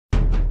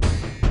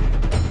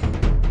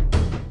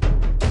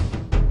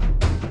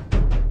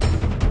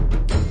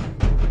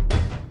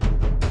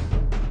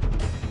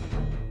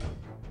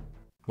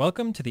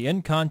Welcome to the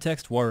In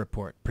Context War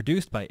Report,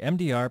 produced by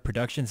MDR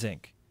Productions,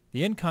 Inc.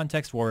 The In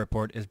Context War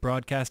Report is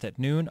broadcast at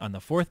noon on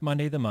the fourth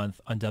Monday of the month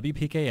on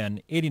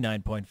WPKN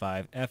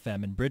 89.5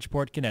 FM in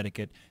Bridgeport,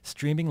 Connecticut,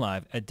 streaming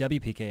live at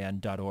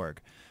WPKN.org.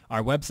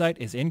 Our website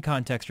is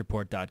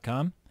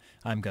incontextreport.com.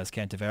 I'm Gus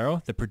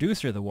Cantivero, the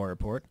producer of the War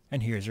Report,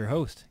 and here's your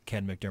host,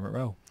 Ken McDermott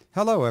Rowe.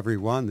 Hello,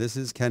 everyone. This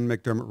is Ken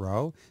McDermott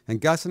Rowe, and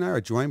Gus and I are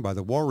joined by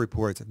the War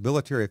Report's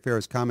military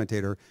affairs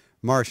commentator,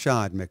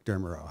 Marchand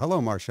McDermott Rowe.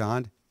 Hello,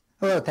 Marchand.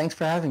 Hello, thanks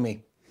for having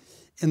me.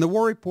 In the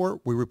War Report,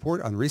 we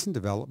report on recent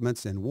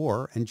developments in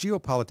war and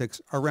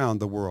geopolitics around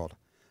the world.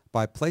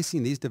 By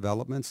placing these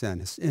developments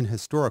in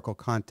historical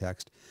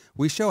context,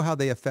 we show how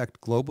they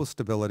affect global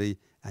stability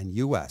and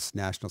U.S.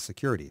 national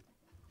security.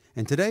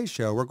 In today's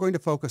show, we're going to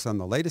focus on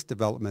the latest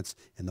developments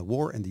in the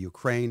war in the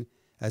Ukraine,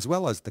 as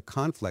well as the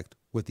conflict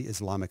with the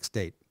Islamic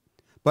State.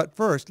 But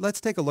first,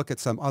 let's take a look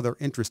at some other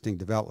interesting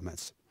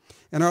developments.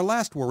 In our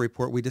last War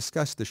Report, we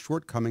discussed the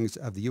shortcomings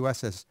of the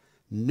U.S.'s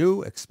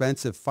new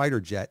expensive fighter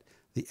jet,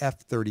 the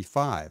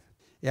F-35.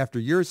 After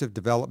years of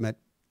development,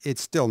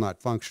 it's still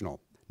not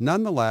functional.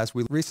 Nonetheless,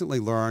 we recently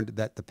learned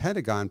that the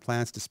Pentagon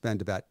plans to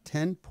spend about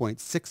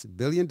 $10.6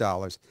 billion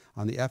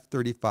on the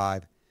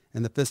F-35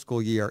 in the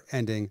fiscal year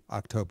ending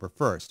October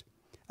 1st,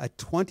 a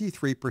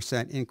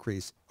 23%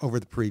 increase over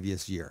the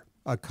previous year.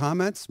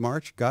 Comments,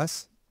 March,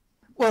 Gus?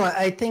 Well,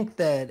 I think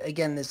that,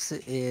 again, this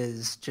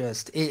is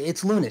just,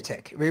 it's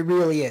lunatic. It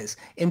really is.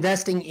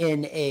 Investing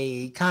in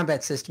a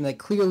combat system that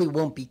clearly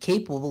won't be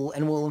capable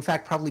and will, in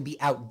fact, probably be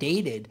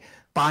outdated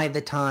by the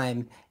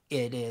time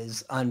it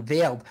is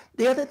unveiled.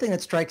 The other thing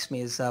that strikes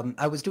me is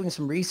I was doing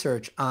some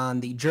research on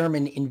the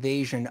German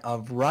invasion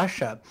of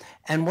Russia,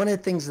 and one of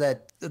the things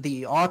that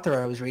the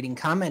author I was reading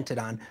commented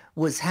on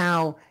was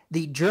how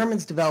the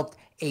Germans developed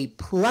a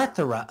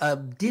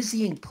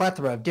dizzying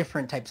plethora of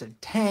different types of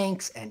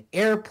tanks and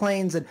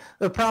airplanes. And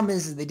the problem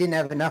is they didn't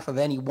have enough of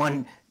any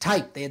one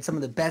type. They had some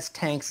of the best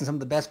tanks and some of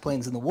the best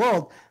planes in the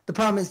world. The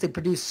problem is they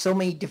produced so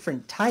many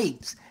different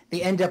types.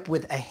 They end up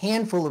with a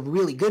handful of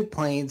really good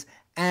planes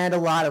and a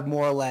lot of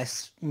more or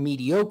less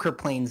mediocre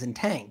planes and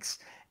tanks.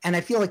 And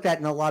I feel like that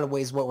in a lot of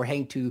ways what we're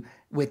heading to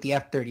with the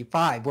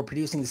F-35. We're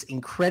producing this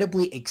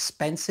incredibly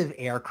expensive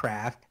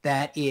aircraft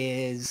that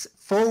is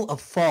full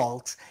of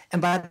faults.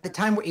 And by the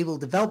time we're able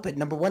to develop it,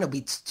 number one, it'll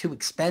be too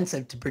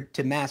expensive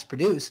to mass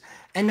produce.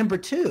 And number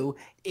two,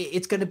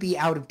 it's going to be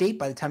out of date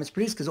by the time it's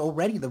produced, because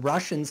already the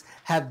Russians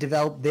have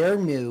developed their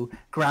new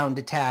ground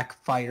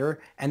attack fighter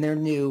and their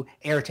new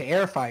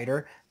air-to-air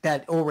fighter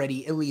that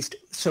already, at least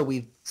so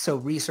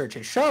research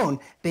has shown,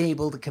 been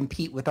able to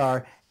compete with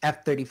our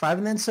F-35,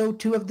 and then so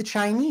too have the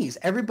Chinese.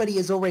 Everybody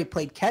has already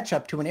played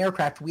catch-up to an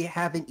aircraft we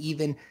haven't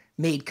even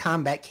made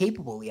combat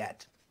capable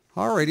yet.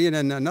 Alrighty, and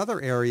in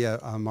another area,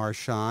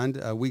 Marchand,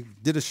 we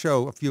did a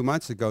show a few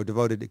months ago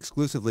devoted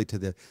exclusively to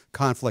the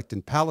conflict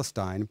in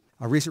Palestine.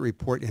 A recent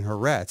report in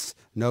Haaretz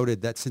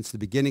noted that since the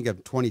beginning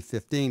of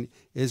 2015,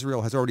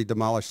 Israel has already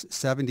demolished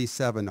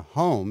 77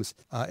 homes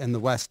in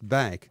the West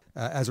Bank.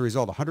 As a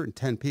result,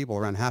 110 people,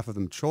 around half of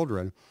them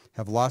children,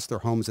 have lost their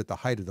homes at the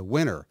height of the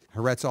winter.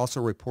 Haaretz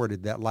also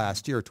reported that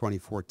last year,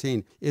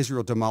 2014,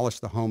 Israel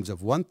demolished the homes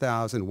of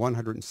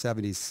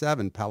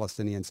 1,177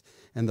 Palestinians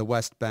in the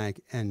West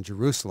Bank and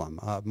Jerusalem.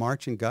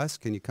 March and Gus,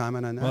 can you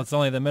comment on that? Well, it's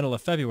only the middle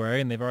of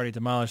February, and they've already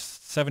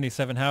demolished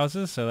 77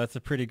 houses, so that's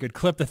a pretty good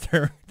clip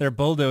that they're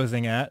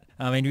bulldozing at.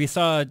 I mean, we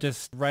saw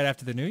just right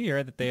after the new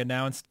year that they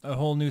announced a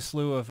whole new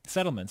slew of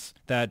settlements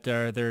that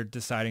they're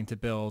deciding to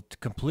build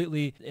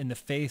completely in the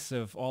face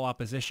of all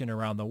opposition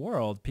around the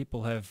world.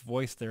 People have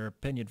voiced their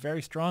opinion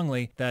very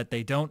strongly that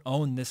they don't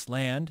own this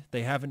land.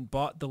 They haven't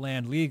bought the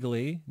land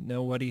legally.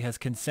 Nobody has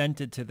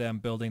consented to them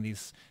building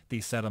these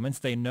settlements.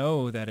 They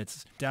know that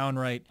it's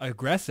downright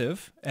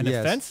aggressive and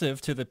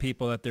offensive to the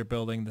people that they're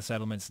building the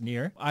settlements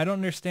near. I don't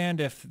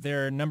understand, if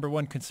their number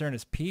one concern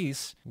is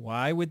peace,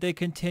 why would they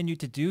continue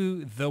to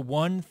do the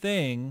one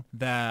thing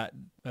that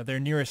their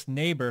nearest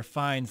neighbor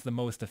finds the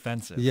most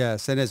offensive?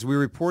 Yes, and as we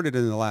reported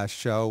in the last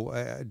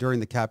show, during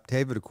the Camp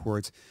David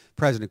Accords,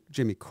 President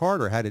Jimmy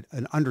Carter had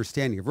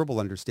a verbal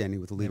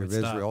understanding with the leader of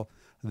Israel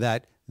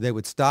that they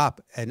would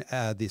stop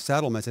the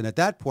settlements. And at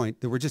that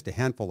point, there were just a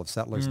handful of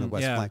settlers in the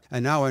West Bank.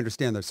 And now I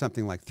understand there's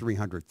something like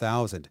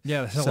 300,000.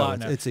 Yeah, there's a lot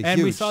now. It's a and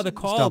huge we saw the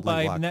call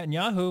by block.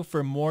 Netanyahu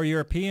for more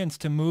Europeans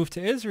to move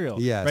to Israel.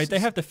 Yes. Right? They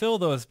have to fill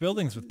those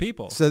buildings with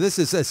people. So this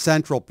is a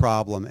central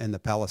problem in the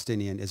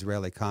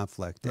Palestinian-Israeli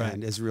conflict. Right.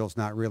 And Israel's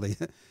not really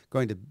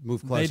going to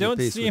move closer They don't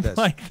to peace seem with this.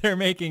 like they're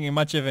making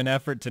much of an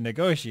effort to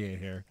negotiate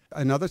here.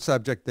 Another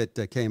subject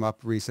that came up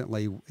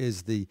recently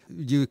is the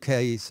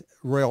UK's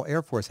Royal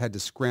Air Force had to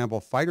scramble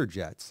fighter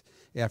jets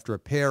after a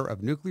pair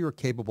of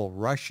nuclear-capable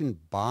Russian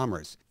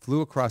bombers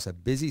flew across a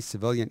busy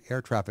civilian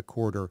air traffic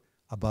corridor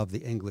above the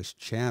English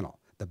Channel.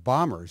 The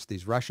bombers,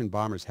 these Russian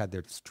bombers, had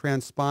their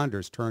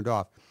transponders turned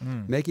off,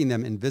 making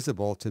them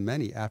invisible to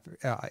many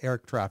air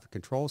traffic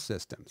control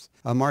systems.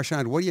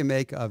 Marchand, what do you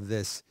make of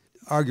this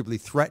arguably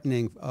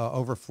threatening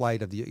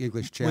overflight of the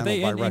English Channel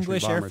by Russian bombers? Were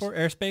they in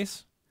English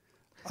airspace?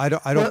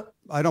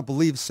 I don't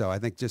believe so. I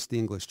think just the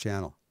English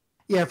Channel.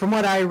 Yeah, from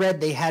what I read,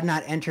 they had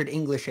not entered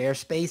English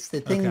airspace.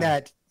 The thing Okay.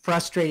 that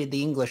frustrated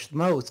the English the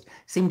most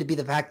seemed to be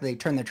the fact that they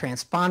turned their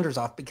transponders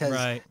off, because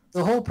Right.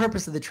 the whole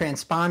purpose of the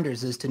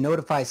transponders is to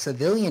notify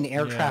civilian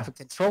air Yeah. traffic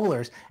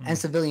controllers and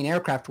Mm. civilian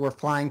aircraft who are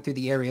flying through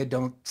the area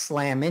don't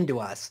slam into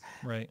us.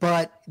 Right.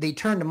 But they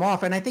turned them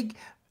off. And I think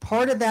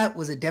part of that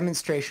was a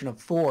demonstration of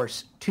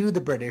force to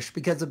the British,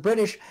 because the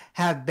British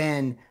have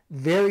been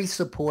very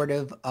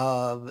supportive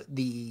of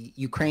the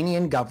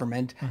Ukrainian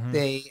government. Mm-hmm.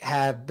 They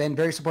have been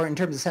very supportive in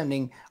terms of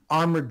sending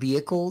armored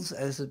vehicles,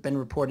 as has been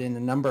reported in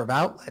a number of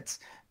outlets,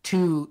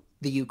 to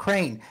the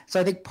Ukraine. So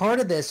I think part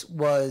of this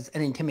was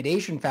an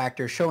intimidation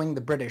factor, showing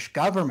the British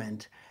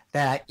government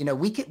that,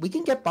 we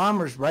can get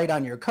bombers right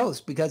on your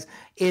coast, because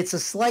it's a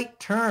slight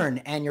turn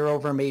and you're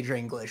over a major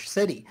English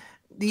city.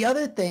 The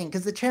other thing,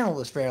 because the channel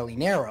was fairly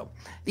narrow,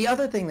 the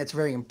other thing that's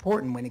very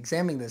important when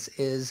examining this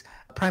is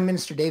Prime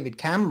Minister David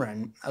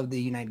Cameron of the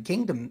United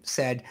Kingdom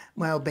said,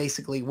 well,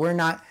 basically, we're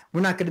not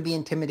going to be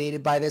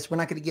intimidated by this. We're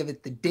not going to give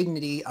it the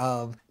dignity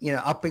of,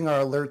 upping our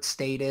alert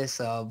status,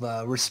 of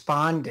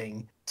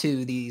responding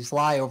to these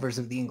flyovers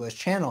of the English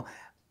Channel.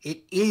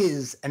 It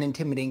is an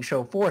intimidating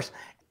show of force.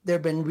 There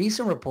have been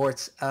recent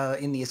reports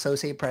in the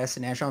Associated Press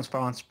and National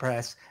Response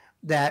Press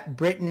that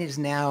Britain is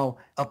now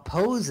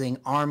opposing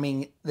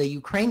arming the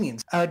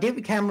Ukrainians.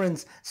 David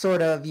Cameron's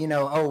sort of,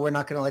 oh, we're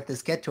not going to let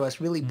this get to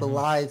us, really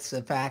belies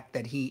the fact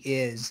that he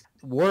is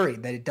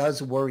worried, that it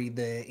does worry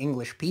the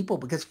English people,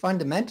 because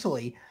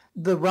fundamentally,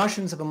 the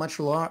Russians have a much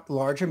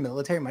larger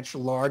military, much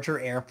larger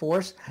air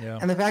force. Yeah.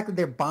 And the fact that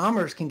their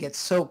bombers can get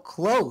so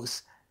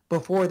close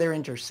before they're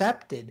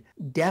intercepted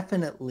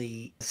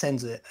definitely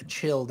sends a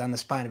chill down the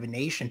spine of a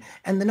nation.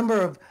 And the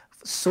number of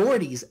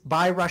sorties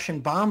by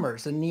Russian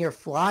bombers and near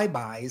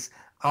flybys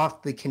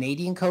off the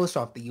Canadian coast,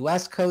 off the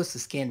U.S. coast, the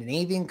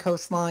Scandinavian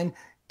coastline,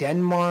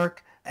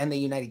 Denmark, and the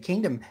United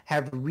Kingdom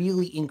have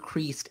really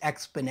increased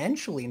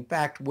exponentially. In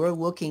fact, we're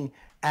looking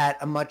at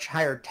a much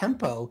higher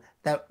tempo,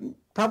 that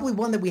probably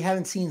one that we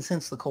haven't seen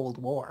since the Cold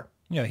War.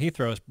 Yeah,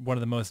 Heathrow is one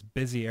of the most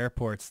busy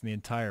airports in the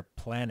entire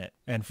planet.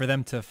 And for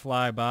them to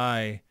fly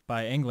by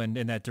England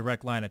in that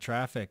direct line of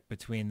traffic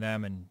between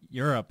them and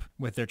Europe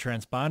with their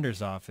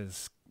transponders off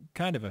is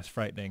kind of a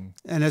frightening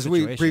And as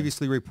situation. we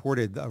previously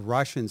reported, the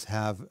Russians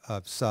have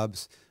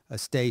subs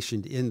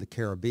stationed in the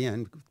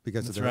Caribbean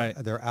because That's of right.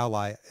 their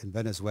ally in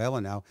Venezuela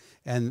now.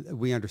 And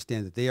we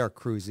understand that they are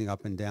cruising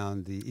up and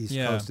down the east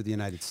Yeah. coast of the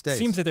United States.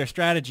 Seems that their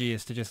strategy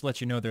is to just let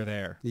you know they're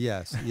there.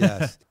 Yes,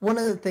 yes. One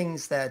of the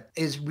things that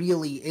is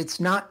really, it's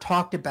not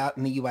talked about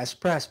in the U.S.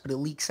 press, but it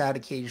leaks out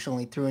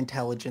occasionally through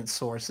intelligence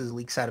sources,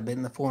 leaks out a bit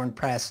in the foreign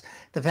press,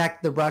 the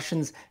fact the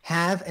Russians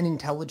have an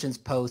intelligence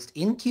post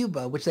in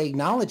Cuba, which they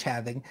acknowledge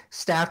having,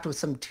 staffed with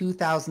some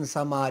 2,000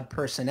 some odd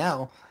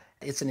personnel.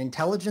 It's an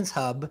intelligence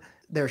hub.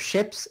 Their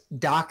ships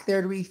dock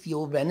there to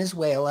refuel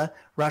Venezuela.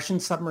 Russian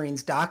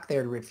submarines dock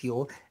there to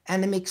refuel,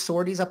 and they make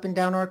sorties up and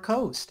down our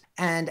coast.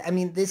 And I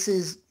mean, this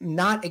is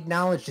not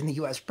acknowledged in the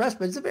U.S. press,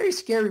 but it's a very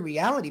scary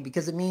reality,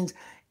 because it means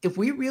if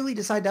we really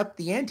decide to up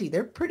the ante,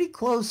 they're pretty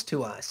close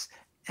to us.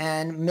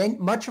 And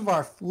much of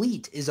our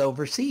fleet is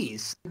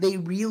overseas. They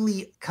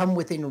really come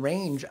within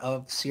range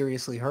of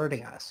seriously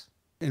hurting us.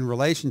 In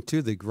relation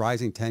to the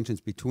rising tensions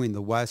between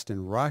the West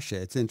and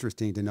Russia, it's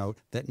interesting to note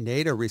that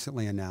NATO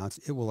recently announced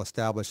it will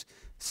establish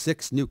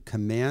 6 new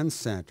command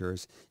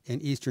centers in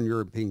Eastern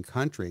European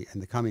country in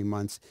the coming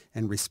months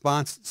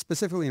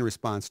specifically in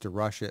response to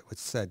Russia,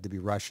 what's said to be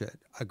Russia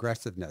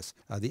aggressiveness.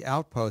 The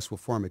outposts will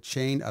form a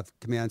chain of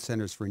command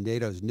centers for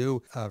NATO's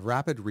new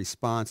rapid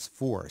response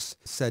force,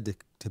 said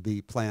to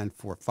be planned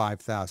for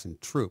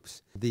 5,000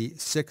 troops. The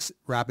 6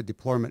 rapid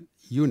deployment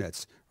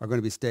units are going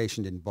to be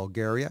stationed in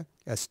Bulgaria,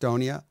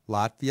 Estonia,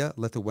 Latvia,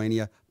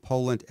 Lithuania,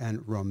 Poland,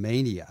 and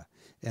Romania.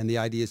 And the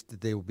idea is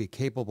that they will be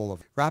capable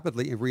of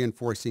rapidly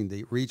reinforcing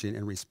the region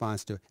in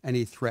response to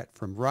any threat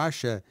from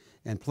Russia,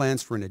 and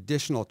plans for an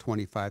additional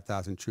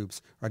 25,000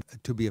 troops are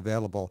to be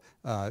available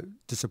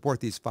to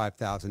support these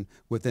 5,000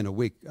 within a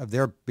week of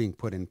their being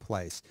put in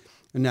place.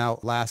 Now,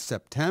 last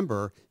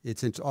September,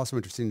 it's also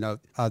interesting to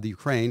note the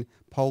Ukraine,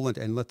 Poland,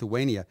 and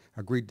Lithuania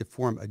agreed to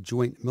form a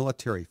joint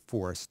military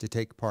force to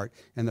take part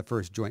in the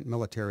first joint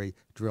military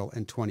drill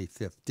in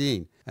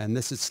 2015. And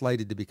this is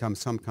slated to become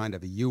some kind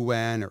of a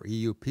UN or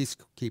EU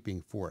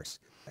peacekeeping force.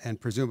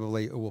 And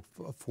presumably it will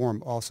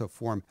also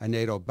form a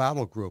NATO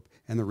battle group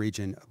in the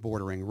region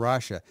bordering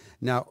Russia.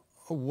 Now,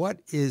 what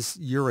is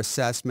your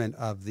assessment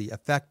of the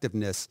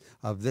effectiveness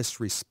of this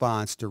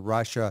response to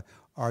Russia?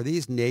 Are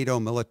these NATO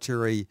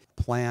military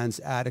plans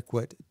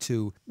adequate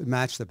to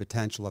match the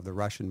potential of the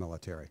Russian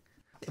military?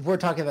 If we're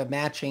talking about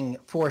matching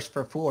force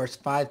for force,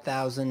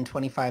 5,000,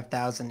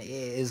 25,000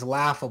 is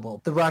laughable.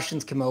 The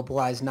Russians can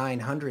mobilize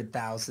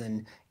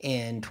 900,000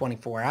 in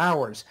 24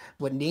 hours.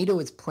 What NATO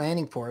is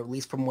planning for, at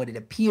least from what it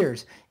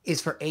appears,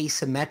 is for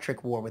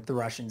asymmetric war with the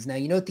Russians. Now,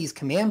 you know, these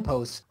command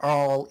posts are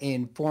all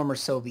in former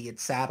Soviet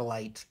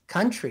satellite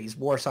countries,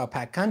 Warsaw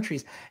Pact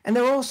countries, and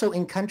they're also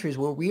in countries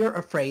where we are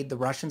afraid the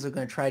Russians are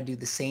going to try to do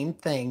the same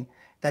thing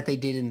that they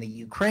did in the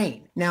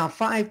Ukraine. Now,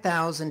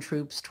 5,000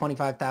 troops,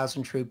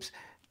 25,000 troops,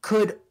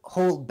 could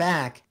hold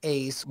back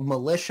a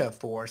militia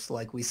force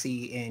like we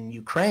see in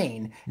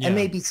Ukraine, and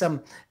maybe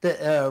some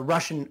the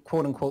Russian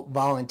quote-unquote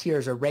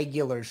volunteers or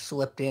regulars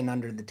slipped in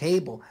under the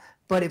table.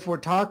 But if we're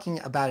talking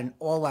about an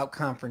all-out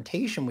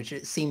confrontation, which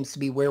it seems to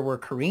be where we're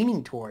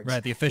careening towards,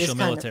 right, the official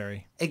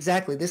military.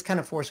 Exactly. This kind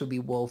of force would be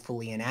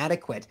woefully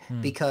inadequate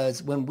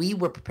because when we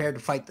were prepared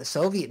to fight the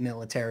Soviet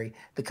military,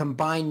 the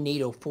combined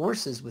NATO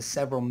forces was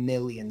several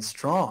million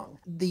strong.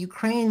 The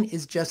Ukraine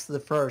is just the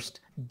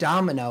first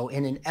domino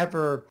in an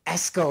ever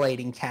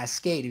escalating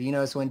cascade. If you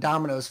notice, when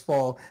dominoes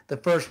fall, the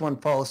first one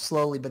falls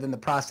slowly, but then the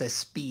process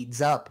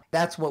speeds up.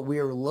 That's what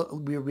we're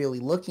really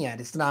looking at.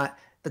 It's not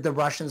that the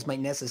Russians might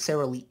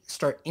necessarily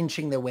start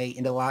inching their way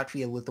into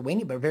Latvia,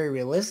 Lithuania, but very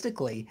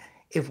realistically,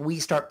 if we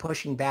start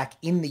pushing back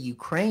in the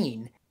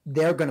Ukraine,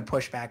 they're going to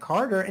push back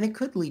harder, and it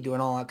could lead to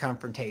an all-out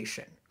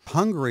confrontation.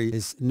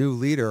 Hungary's new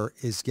leader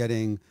is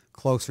getting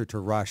closer to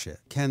Russia.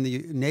 Can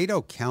the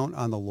NATO count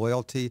on the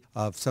loyalty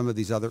of some of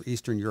these other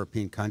Eastern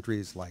European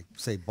countries, like,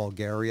 say,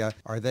 Bulgaria?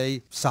 Are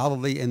they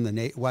solidly in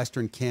the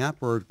Western camp,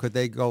 or could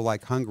they go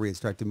like Hungary and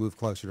start to move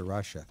closer to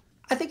Russia?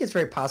 I think it's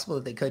very possible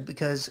that they could,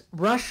 because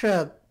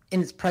Russia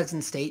in its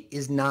present state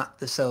is not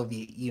the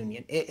Soviet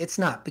Union. It's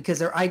not, because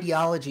their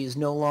ideology is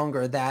no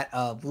longer that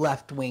of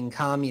left-wing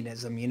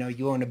communism. You know,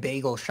 you own a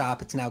bagel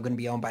shop, it's now going to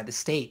be owned by the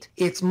state.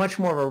 It's much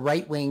more of a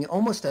right-wing,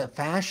 almost a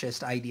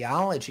fascist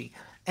ideology.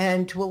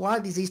 And to a lot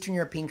of these Eastern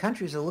European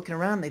countries, they're looking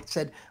around, they've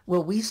said,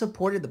 well, we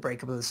supported the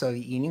breakup of the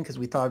Soviet Union because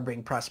we thought it would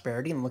bring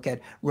prosperity. And look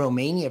at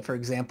Romania, for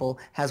example,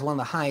 has one of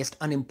the highest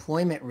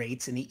unemployment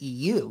rates in the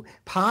EU.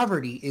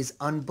 Poverty is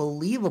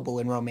unbelievable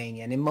in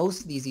Romania and in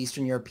most of these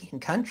Eastern European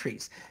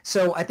countries.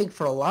 So I think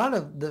for a lot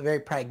of the very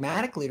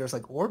pragmatic leaders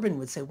like Orban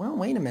would say, well,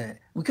 wait a minute,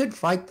 we could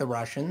fight the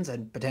Russians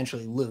and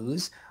potentially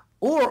lose.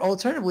 Or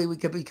alternatively, we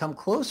could become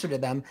closer to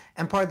them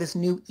and part of this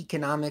new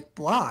economic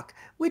bloc,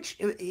 which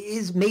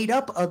is made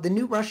up of, the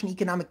new Russian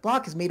economic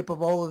bloc is made up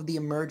of all of the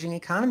emerging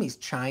economies,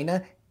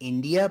 China,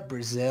 India,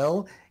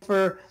 Brazil.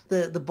 For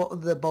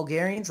the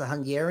Bulgarians, the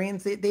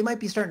Hungarians, they might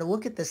be starting to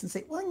look at this and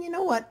say, well, you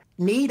know what?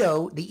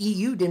 NATO, the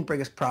EU didn't bring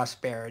us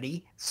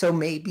prosperity, so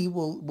maybe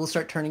we'll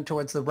start turning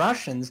towards the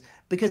Russians,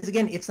 because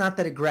again, it's not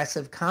that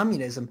aggressive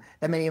communism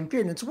that many of them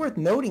feared. And it's worth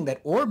noting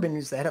that Orban,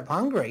 who's the head of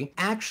Hungary,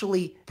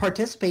 actually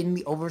participated in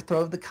the overthrow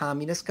of the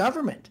communist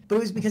government. But it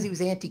was because he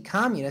was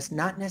anti-communist,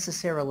 not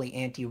necessarily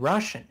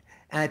anti-Russian.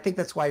 And I think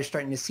that's why you're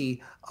starting to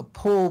see a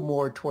pull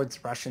more towards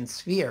the Russian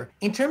sphere.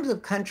 In terms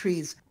of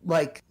countries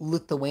like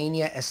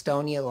Lithuania,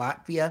 Estonia,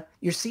 Latvia,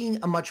 you're seeing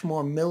a much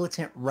more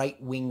militant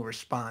right-wing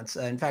response.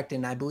 In fact,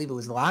 I believe it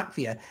was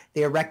Latvia,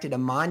 they erected a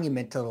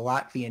monument to the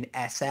Latvian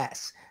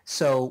SS.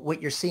 So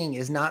what you're seeing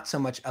is not so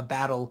much a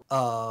battle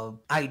of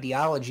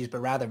ideologies, but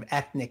rather of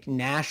ethnic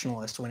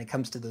nationalists when it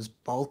comes to those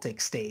Baltic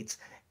states,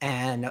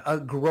 and a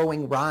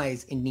growing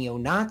rise in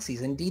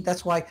neo-Nazis. Indeed,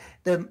 that's why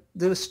the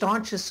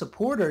staunchest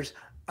supporters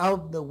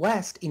of the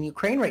West in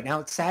Ukraine right now,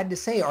 it's sad to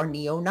say, are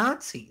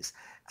neo-Nazis.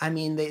 I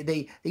mean,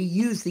 they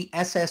use the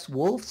SS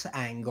Wolf's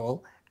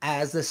angle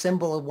as the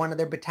symbol of one of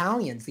their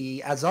battalions,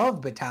 the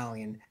Azov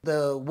battalion.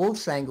 The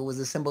Wolf's angle was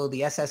the symbol of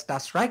the SS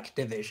Das Reich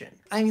division.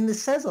 I mean,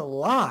 this says a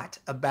lot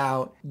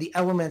about the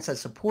elements that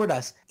support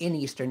us in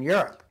Eastern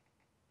Europe.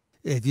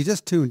 If you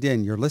just tuned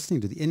in, you're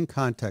listening to the In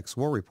Context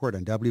War Report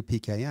on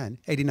WPKN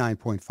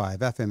 89.5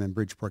 FM in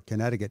Bridgeport,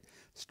 Connecticut,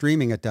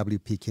 streaming at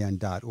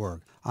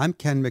WPKN.org. I'm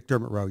Ken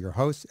McDermott Rowe, your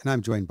host, and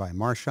I'm joined by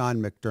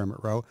Marshawn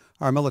McDermott Rowe,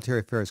 our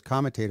military affairs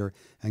commentator,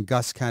 and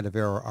Gus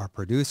Cantavero, our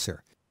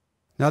producer.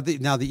 Now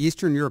the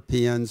Eastern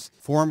Europeans,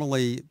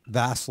 formerly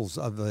vassals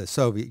of the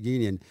Soviet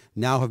Union,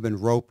 now have been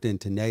roped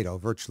into NATO,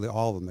 virtually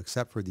all of them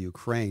except for the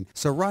Ukraine.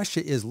 So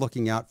Russia is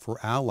looking out for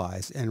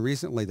allies, and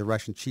recently the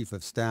Russian chief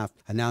of staff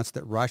announced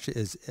that Russia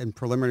is in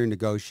preliminary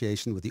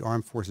negotiation with the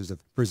armed forces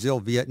of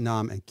Brazil,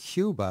 Vietnam, and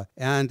Cuba,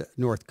 and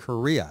North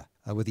Korea,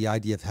 with the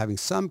idea of having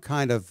some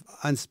kind of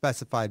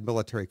unspecified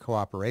military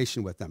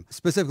cooperation with them.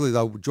 Specifically,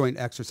 though, joint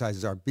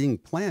exercises are being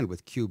planned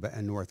with Cuba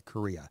and North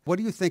Korea. What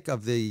do you think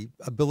of the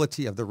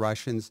ability of the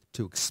Russians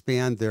to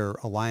expand their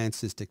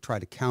alliances to try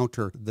to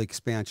counter the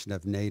expansion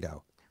of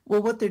NATO?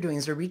 Well, what they're doing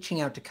is they're reaching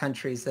out to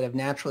countries that have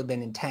naturally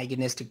been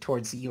antagonistic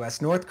towards the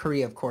U.S. North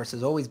Korea, of course,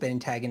 has always been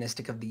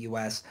antagonistic of the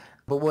U.S.,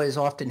 but what has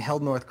often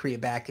held North Korea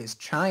back is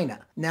China.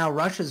 Now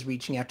Russia's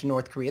reaching out to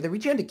North Korea. They're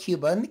reaching out to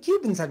Cuba, and the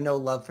Cubans have no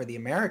love for the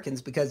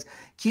Americans because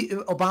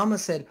Obama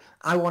said,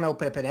 I want to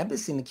open up an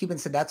embassy, and the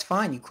Cubans said, that's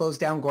fine. You close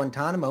down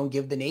Guantanamo and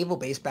give the naval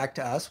base back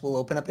to us. We'll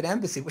open up an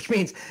embassy, which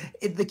means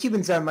the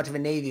Cubans aren't much of a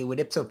navy. It would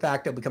ipso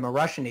facto become a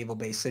Russian naval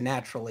base, so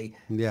naturally.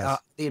 Yes.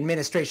 The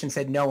administration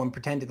said no and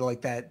pretended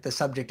like that the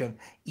subject of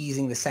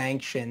easing the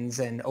sanctions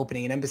and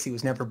opening an embassy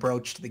was never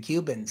broached to the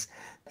Cubans.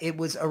 It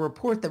was a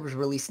report that was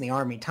released in the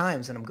Army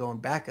Times, and I'm going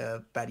back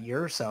about a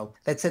year or so,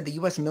 that said the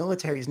U.S.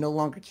 military is no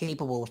longer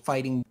capable of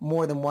fighting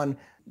more than one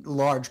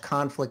large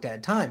conflict at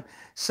a time.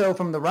 So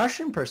from the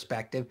Russian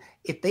perspective,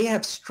 if they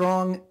have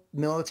strong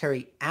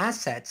military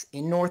assets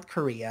in North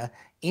Korea,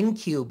 in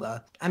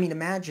Cuba, I mean,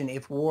 imagine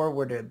if war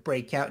were to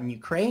break out in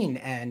Ukraine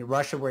and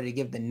Russia were to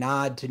give the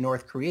nod to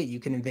North Korea, you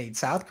can invade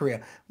South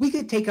Korea. We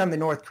could take on the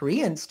North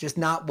Koreans, just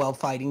not while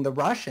fighting the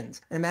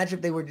Russians. And imagine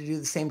if they were to do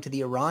the same to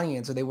the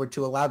Iranians, or they were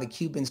to allow the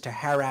Cubans to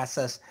harass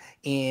us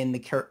in the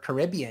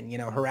Caribbean,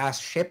 harass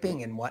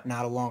shipping and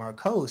whatnot along our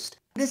coast.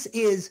 This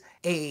is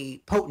a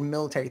potent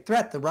military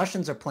threat. The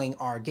Russians are playing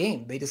our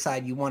game. They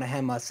decide you want to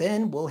hem us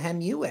in, we'll hem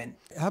you in.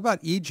 How about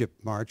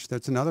Egypt, March?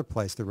 That's another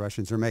place the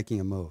Russians are making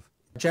a move.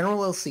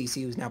 General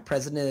el-Sisi, who's now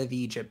president of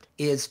Egypt,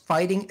 is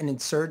fighting an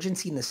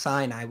insurgency in the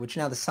Sinai, which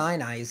now the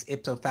Sinai is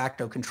ipso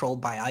facto controlled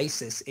by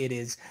ISIS.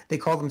 They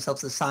call themselves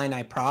the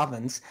Sinai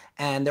Province,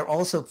 and they're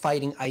also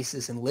fighting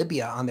ISIS in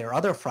Libya on their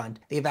other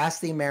front. They've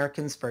asked the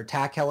Americans for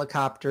attack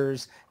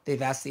helicopters.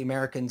 They've asked the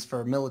Americans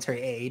for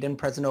military aid, and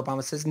President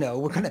Obama says, no,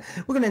 we're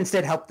gonna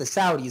instead help the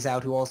Saudis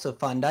out, who also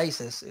fund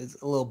ISIS.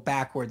 It's a little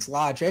backwards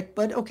logic,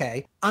 but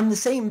okay. On the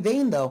same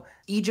vein, though,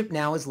 Egypt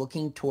now is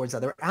looking towards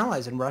other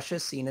allies, and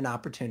Russia's seen an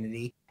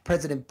opportunity.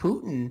 President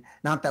Putin,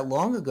 not that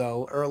long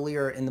ago,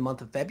 earlier in the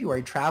month of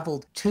February,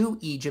 traveled to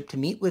Egypt to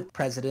meet with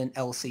President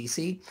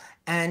el-Sisi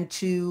and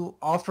to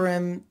offer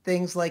him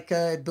things like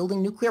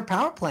building nuclear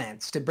power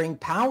plants to bring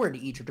power to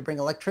Egypt, to bring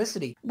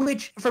electricity,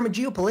 which from a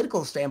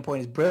geopolitical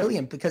standpoint is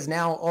brilliant, because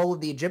now all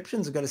of the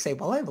Egyptians are going to say,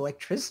 well, I have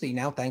electricity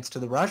now thanks to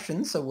the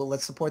Russians, so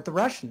let's support the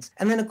Russians.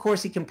 And then, of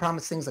course, he can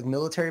promise things like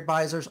military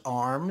advisors,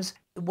 arms.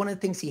 One of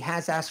the things he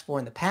has asked for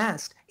in the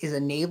past is a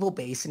naval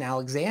base in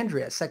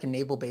Alexandria, a second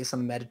naval base on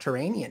the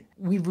Mediterranean.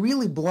 We've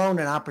really blown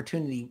an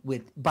opportunity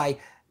by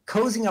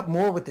cozying up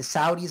more with the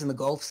Saudis and the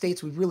Gulf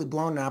states. We've really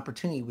blown an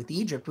opportunity with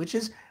Egypt, which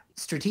is,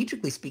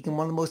 strategically speaking,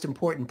 one of the most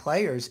important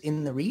players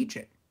in the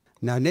region.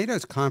 Now,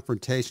 NATO's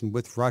confrontation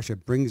with Russia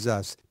brings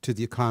us to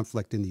the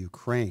conflict in the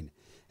Ukraine.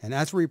 And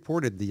as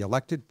reported, the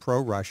elected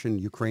pro-Russian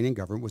Ukrainian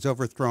government was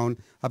overthrown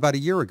about a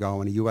year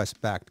ago in a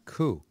U.S.-backed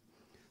coup.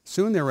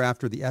 Soon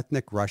thereafter, the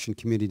ethnic Russian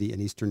community in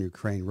eastern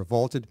Ukraine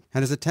revolted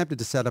and has attempted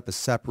to set up a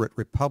separate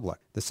republic.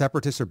 The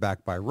separatists are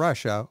backed by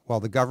Russia, while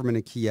the government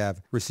in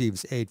Kiev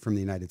receives aid from the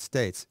United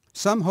States.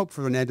 Some hope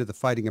for an end to the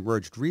fighting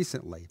emerged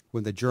recently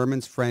when the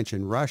Germans, French,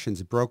 and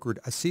Russians brokered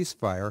a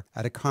ceasefire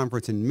at a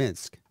conference in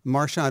Minsk.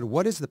 Marchand,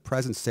 what is the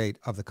present state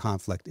of the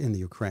conflict in the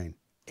Ukraine?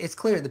 It's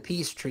clear the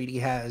peace treaty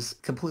has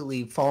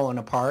completely fallen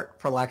apart,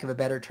 for lack of a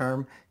better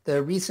term.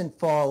 The recent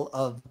fall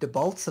of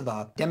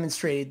Debaltseve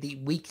demonstrated the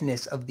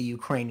weakness of the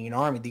Ukrainian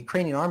army. The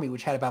Ukrainian army,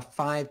 which had about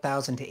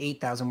 5,000 to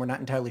 8,000, we're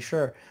not entirely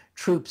sure,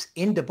 troops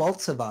in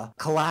Debaltseve,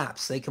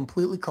 collapsed. They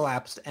completely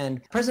collapsed.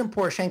 And President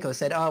Poroshenko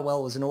said, oh,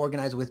 well, it was an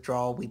organized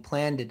withdrawal. We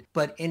planned it.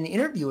 But in an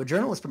interview, a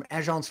journalist from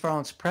Agence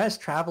France Presse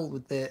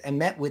traveled and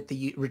met with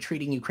the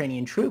retreating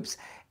Ukrainian troops.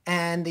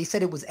 And they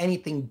said it was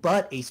anything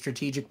but a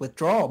strategic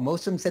withdrawal.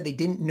 Most of them said they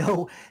didn't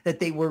know that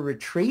they were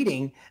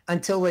retreating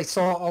until they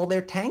saw all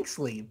their tanks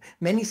leave.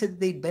 Many said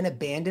that they'd been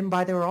abandoned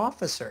by their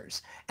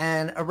officers.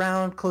 And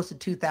around close to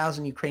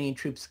 2,000 Ukrainian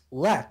troops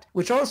left,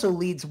 which also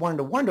leads one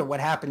to wonder what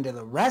happened to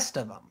the rest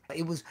of them.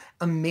 It was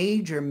a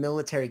major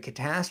military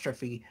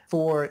catastrophe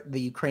for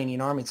the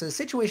Ukrainian army. So the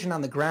situation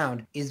on the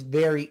ground is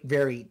very,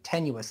 very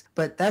tenuous.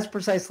 But that's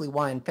precisely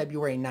why on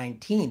February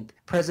 19th,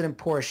 President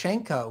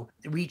Poroshenko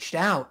reached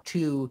out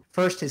to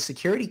first his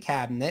security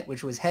cabinet,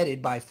 which was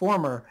headed by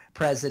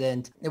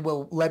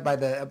led by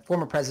the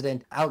former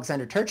president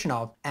Alexander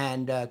Turchinov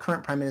and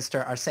current Prime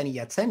Minister Arseniy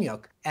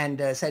Yatsenyuk, and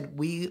said,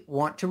 we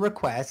want to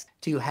request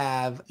to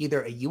have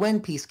either a UN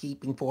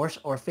peacekeeping force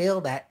or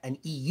fail that an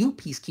EU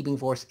peacekeeping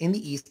force in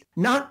the east,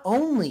 not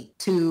only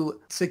to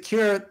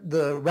secure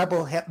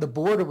the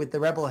border with the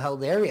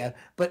rebel-held area,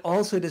 but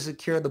also to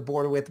secure the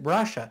border with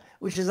Russia,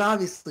 which is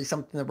obviously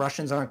something the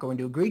Russians aren't going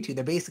to agree to.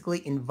 They're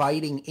basically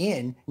inviting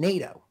in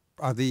NATO.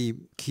 Are the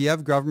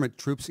Kiev government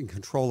troops in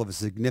control of a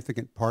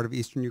significant part of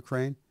eastern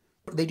Ukraine?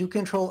 They do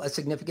control a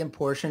significant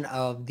portion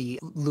of the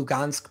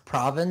Lugansk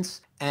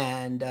province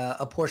and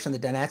a portion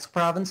of the Donetsk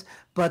province,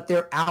 but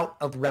they're out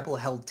of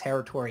rebel-held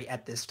territory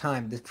at this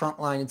time. The front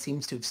line, it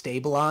seems to have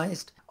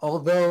stabilized,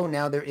 although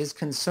now there is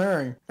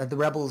concern that the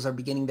rebels are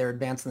beginning their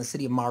advance in the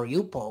city of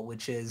Mariupol,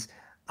 which is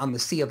on the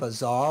Sea of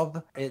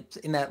Azov. It's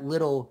in that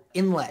little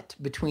inlet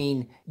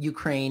between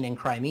Ukraine and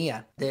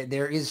Crimea.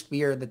 There is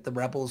fear that the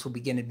rebels will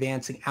begin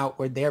advancing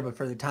outward there, but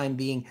for the time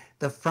being,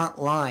 the front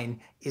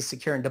line is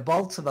secure. And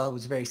Debaltseve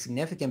was very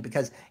significant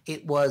because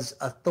it was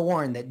a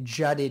thorn that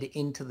jutted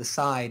into the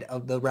side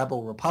of the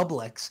rebel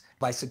republics.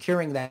 By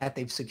securing that,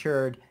 they've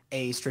secured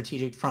a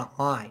strategic front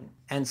line.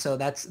 And so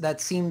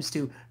that seems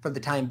to, for the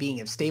time being,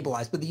 have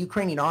stabilized. But the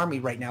Ukrainian army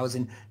right now is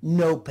in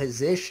no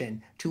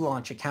position to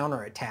launch a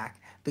counterattack,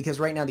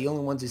 because right now the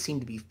only ones who seem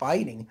to be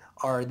fighting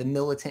are the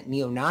militant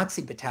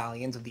neo-Nazi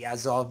battalions of the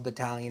Azov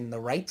battalion in the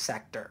right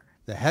sector.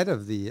 The head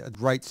of the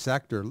right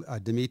sector,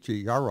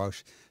 Dmitry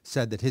Yarosh,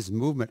 said that his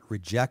movement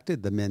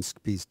rejected the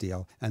Minsk peace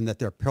deal and that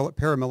their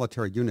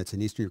paramilitary units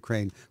in eastern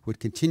Ukraine would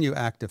continue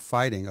active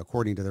fighting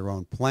according to their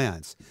own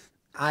plans.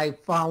 I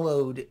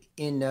followed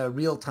in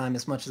real time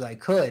as much as I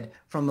could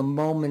from the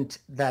moment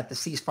that the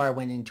ceasefire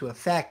went into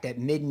effect at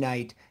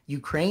midnight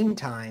Ukraine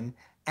time.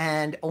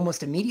 And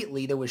almost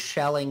immediately there was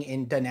shelling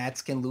in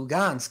Donetsk and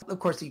Lugansk. Of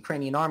course, the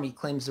Ukrainian army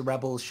claims the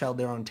rebels shelled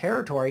their own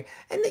territory.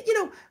 And,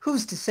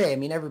 who's to say? I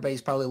mean,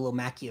 everybody's probably a little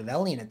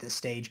Machiavellian at this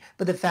stage.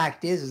 But the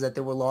fact is that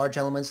there were large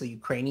elements of the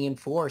Ukrainian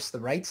force, the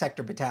right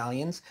sector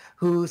battalions,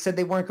 who said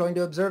they weren't going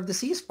to observe the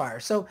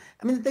ceasefire. So,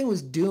 I mean, the thing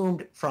was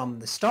doomed from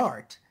the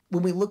start.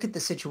 When we look at the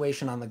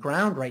situation on the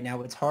ground right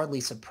now, it's hardly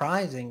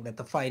surprising that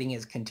the fighting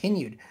has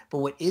continued. But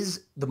what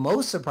is the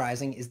most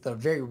surprising is the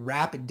very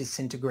rapid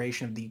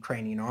disintegration of the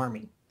Ukrainian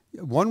army.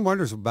 One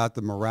wonders about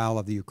the morale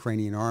of the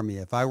Ukrainian army.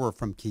 If I were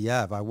from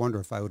Kiev, I wonder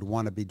if I would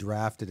want to be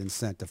drafted and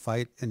sent to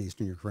fight in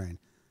eastern Ukraine.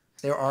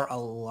 There are a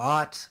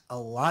lot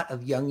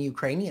of young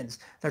Ukrainians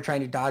that are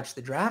trying to dodge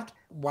the draft.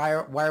 Why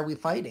are we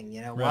fighting?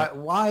 Right.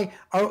 Why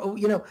are,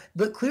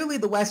 clearly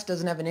the West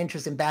doesn't have an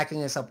interest in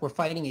backing us up. We're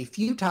fighting a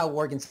futile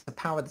war against a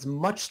power that's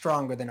much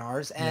stronger than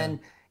ours. And,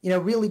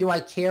 really, do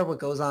I care what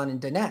goes on in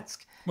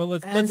Donetsk? Well,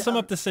 let's sum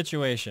up the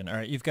situation. All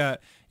right, you've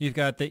got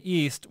the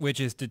East, which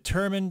is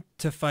determined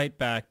to fight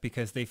back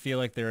because they feel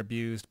like they're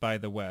abused by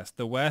the West.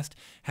 The West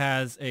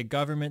has a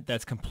government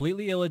that's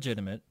completely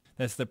illegitimate.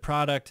 That's the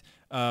product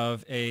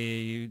of a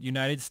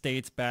United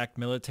States-backed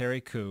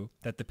military coup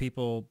that the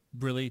people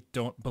really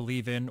don't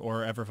believe in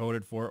or ever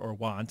voted for or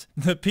want.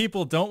 The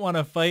people don't want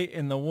to fight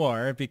in the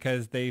war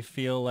because they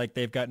feel like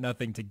they've got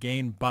nothing to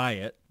gain by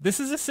it. This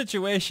is a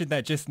situation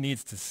that just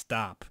needs to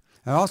stop.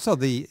 And also,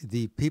 the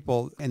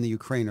people in the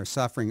Ukraine are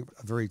suffering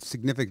a very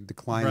significant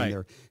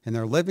decline in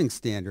their living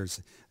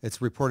standards.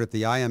 It's reported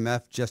the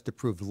IMF just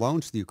approved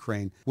loans to the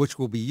Ukraine, which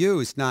will be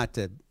used not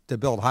to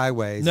build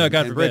highways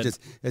and bridges.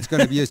 It's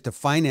going to be used to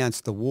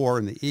finance the war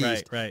in the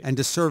East and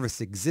to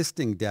service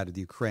existing debt of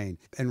the Ukraine.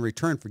 In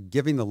return for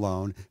giving the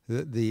loan,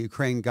 the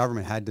Ukraine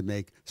government had to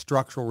make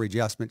structural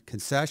readjustment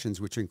concessions,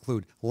 which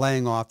include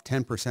laying off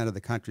 10% of the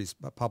country's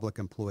public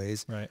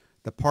employees. Right.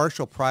 The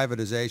partial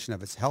privatization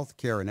of its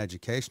healthcare and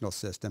educational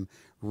system,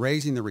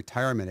 raising the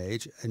retirement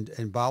age, and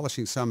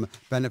abolishing some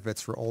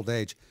benefits for old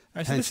age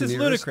Right, so this is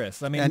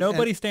ludicrous. I mean,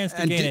 nobody stands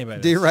to gain by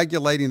this.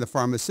 Deregulating the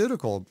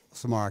pharmaceuticals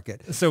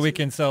market. So we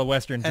can sell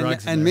Western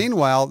drugs. And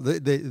meanwhile,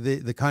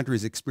 the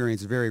country's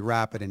experienced very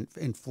rapid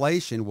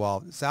inflation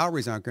while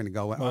salaries aren't going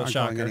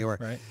anywhere.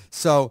 Right.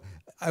 So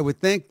I would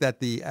think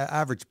that the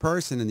average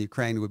person in the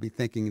Ukraine would be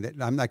thinking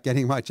that I'm not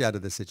getting much out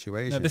of the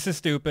situation. No, this is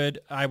stupid.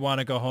 I want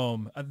to go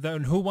home.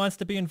 Then who wants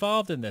to be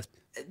involved in this?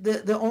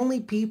 The only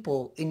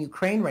people in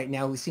Ukraine right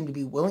now who seem to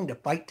be willing to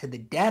fight to the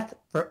death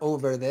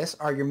over this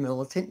are your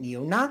militant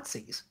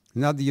neo-Nazis.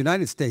 Now, the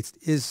United States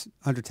is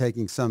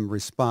undertaking some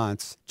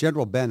response.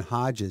 General Ben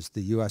Hodges,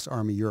 the U.S.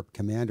 Army Europe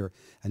commander,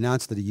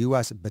 announced that a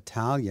U.S.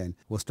 battalion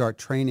will start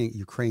training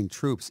Ukraine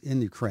troops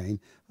in Ukraine,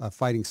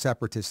 fighting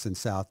separatists in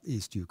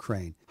southeast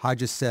Ukraine.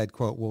 Hodges said,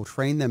 quote, "We'll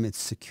train them in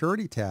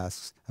security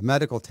tasks,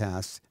 medical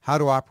tasks, how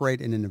to operate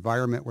in an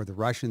environment where the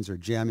Russians are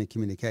jamming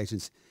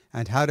communications,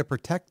 and how to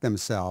protect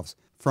themselves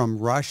from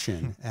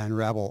Russian and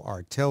rebel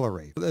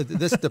artillery."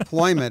 This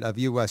deployment of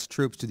U.S.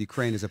 troops to the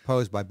Ukraine is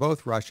opposed by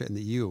both Russia and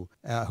the EU,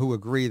 who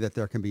agree that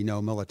there can be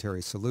no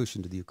military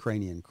solution to the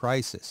Ukrainian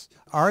crisis.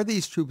 Are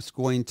these troops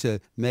going to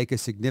make a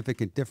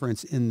significant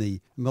difference in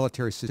the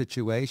military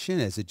situation?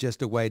 Is it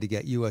just a way to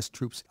get U.S.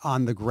 troops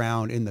on the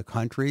ground in the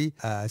country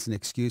as an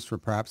excuse for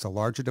perhaps a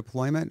larger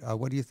deployment?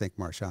 What do you think,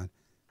 Marshawn?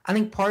 I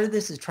think part of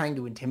this is trying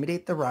to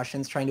intimidate the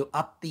Russians, trying to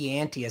up the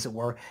ante, as it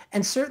were.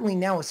 And certainly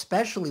now,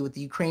 especially with the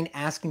Ukraine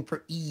asking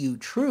for EU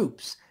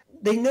troops,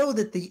 they know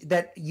that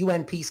that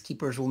UN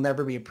peacekeepers will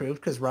never be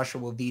approved because Russia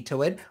will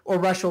veto it, or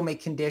Russia will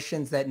make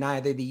conditions that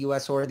neither the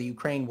US or the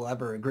Ukraine will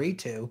ever agree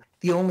to.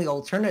 The only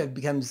alternative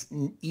becomes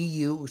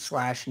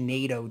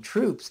EU/NATO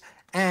troops.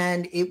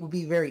 And it would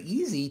be very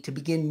easy to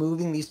begin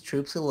moving these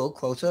troops a little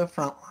closer to the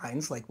front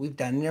lines like we've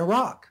done in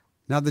Iraq.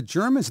 Now, the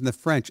Germans and the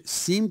French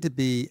seem to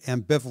be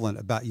ambivalent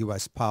about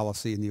U.S.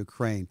 policy in the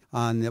Ukraine.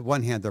 On the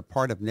one hand, they're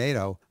part of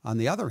NATO. On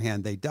the other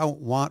hand, they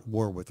don't want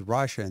war with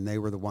Russia, and they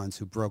were the ones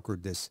who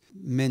brokered this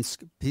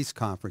Minsk peace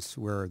conference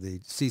where the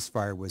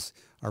ceasefire was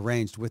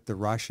arranged with the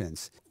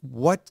Russians.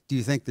 What do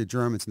you think the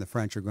Germans and the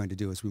French are going to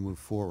do as we move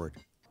forward?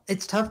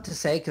 It's tough to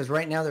say because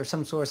right now there are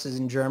some sources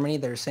in Germany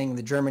that are saying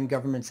the German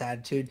government's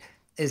attitude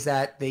is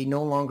that they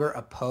no longer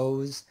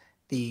oppose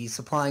the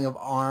supplying of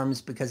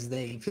arms because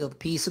they feel the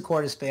peace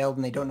accord has failed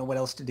and they don't know what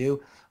else to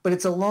do. But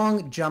it's a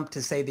long jump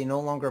to say they no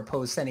longer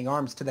oppose sending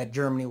arms to that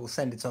Germany will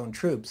send its own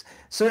troops.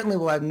 Certainly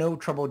we'll have no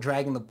trouble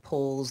dragging the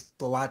Poles,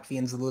 the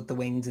Latvians, the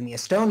Lithuanians, and the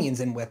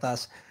Estonians in with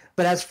us.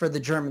 But as for the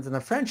Germans and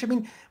the French, I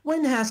mean,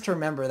 one has to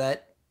remember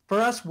that for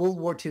us, World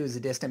War II is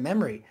a distant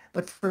memory.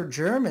 But for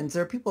Germans,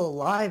 there are people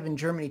alive in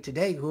Germany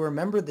today who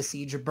remember the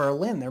siege of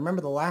Berlin. They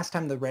remember the last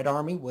time the Red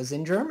Army was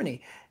in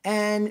Germany.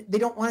 And they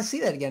don't want to see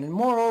that again. And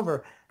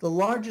moreover, the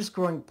largest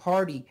growing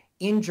party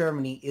in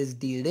Germany is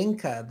Die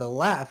Linke, the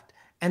left,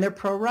 and they're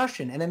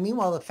pro-Russian. And then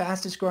meanwhile, the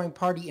fastest growing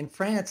party in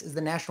France is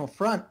the National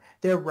Front.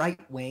 They're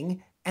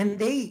right-wing, and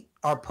they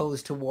are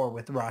opposed to war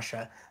with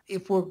Russia.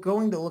 If we're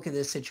going to look at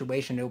this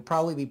situation, it will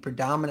probably be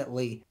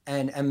predominantly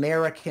an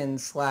American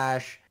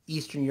slash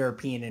Eastern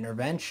European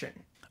intervention.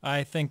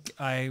 I think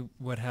I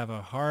would have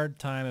a hard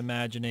time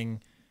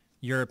imagining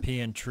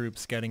European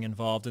troops getting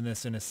involved in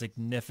this in a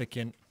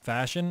significant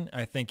fashion.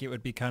 I think it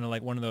would be kind of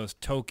like one of those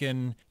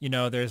token,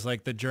 there's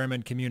like the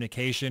German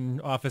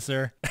communication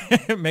officer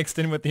mixed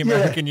in with the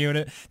American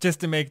unit just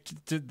to make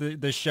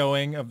the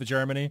showing of the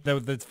Germany,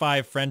 the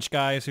 5 French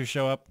guys who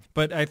show up.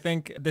 But I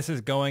think this is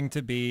going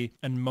to be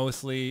a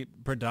mostly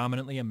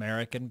predominantly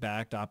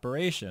American-backed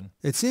operation.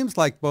 It seems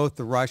like both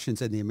the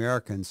Russians and the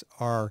Americans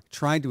are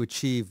trying to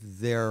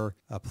achieve their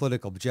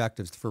political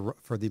objectives.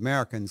 For the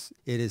Americans,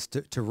 it is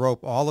to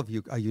rope all of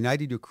a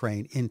united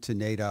Ukraine into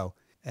NATO.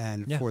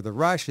 And for the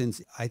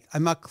Russians,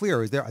 I'm not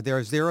clear. Is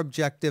their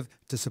objective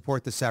to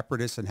support the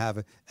separatists and have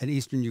an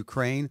Eastern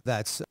Ukraine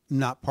that's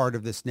not part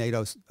of this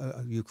NATO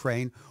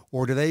Ukraine?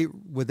 Or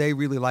would they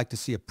really like to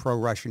see a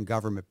pro-Russian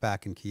government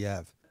back in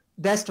Kiev?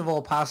 Best of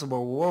all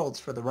possible worlds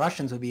for the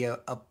Russians would be a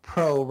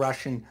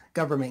pro-Russian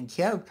government in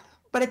Kiev.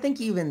 But I think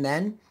even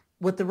then,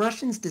 what the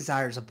Russians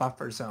desire is a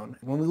buffer zone.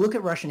 When we look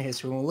at Russian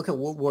history, when we look at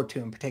World War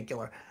II in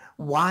particular,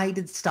 why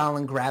did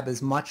Stalin grab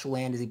as much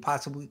land as he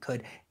possibly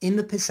could in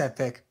the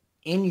Pacific,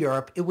 in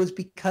Europe? It was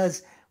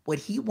because what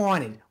he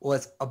wanted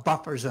was a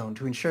buffer zone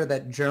to ensure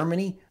that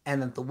Germany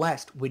and that the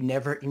West would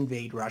never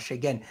invade Russia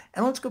again.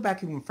 And let's go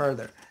back even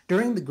further.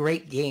 During the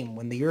Great Game,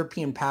 when the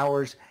European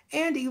powers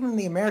and even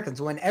the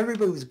Americans, when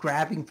everybody was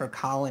grabbing for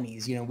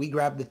colonies, we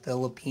grabbed the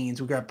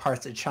Philippines, we grabbed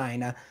parts of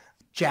China,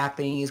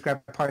 Japanese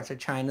grabbed parts of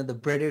China, the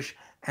British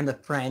and the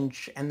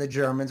French and the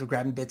Germans were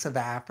grabbing bits of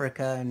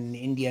Africa and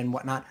India and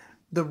whatnot.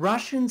 The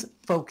Russians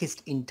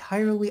focused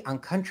entirely on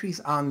countries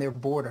on their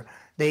border.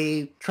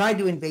 They tried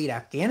to invade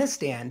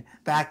Afghanistan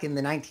back in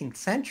the 19th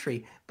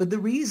century, but the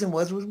reason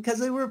was because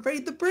they were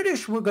afraid the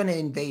British were going to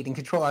invade and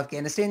control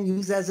Afghanistan,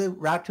 use as a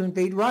route to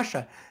invade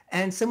Russia.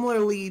 And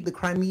similarly, the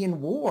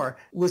Crimean War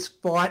was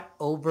fought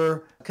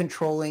over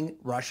controlling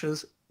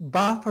Russia's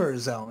buffer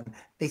zone.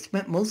 They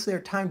spent most of their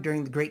time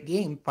during the Great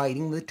Game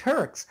fighting the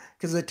Turks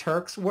because the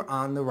Turks were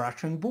on the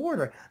Russian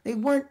border. They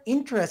weren't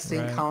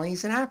interested in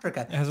colonies in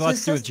Africa. It has a lot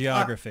to do with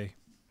geography.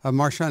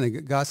 Marchand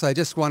and Gus, I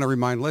just want to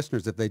remind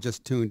listeners, if they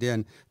just tuned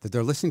in, that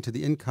they're listening to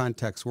the In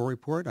Context War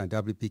Report on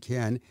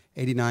WPKN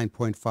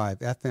 89.5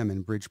 FM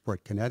in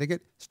Bridgeport,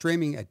 Connecticut,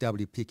 streaming at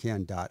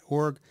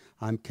WPKN.org.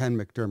 I'm Ken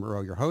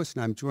McDermott-Rowe, your host,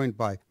 and I'm joined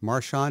by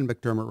Marchand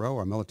McDermott-Rowe,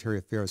 our military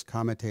affairs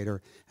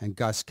commentator, and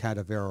Gus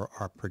Cadavero,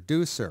 our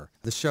producer.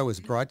 The show is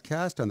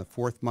broadcast on the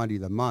fourth Monday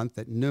of the month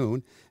at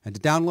noon, and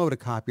to download a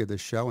copy of the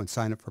show and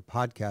sign up for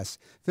podcasts,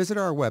 visit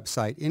our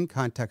website,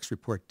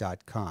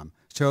 incontextreport.com.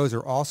 Shows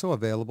are also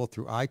available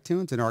through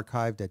iTunes and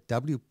archived at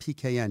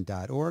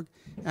WPKN.org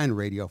and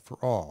Radio for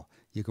All.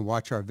 You can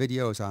watch our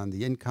videos on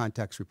the In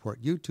Context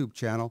Report YouTube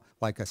channel,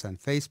 like us on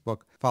Facebook,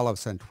 follow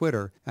us on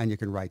Twitter, and you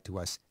can write to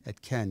us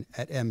at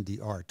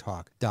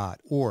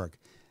ken@mdrtalk.org.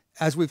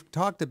 As we've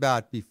talked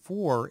about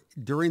before,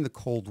 during the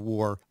Cold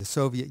War, the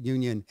Soviet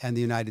Union and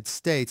the United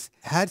States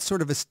had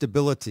sort of a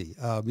stability,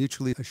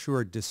 mutually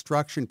assured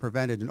destruction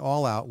prevented an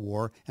all-out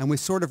war, and we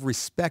sort of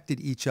respected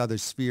each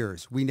other's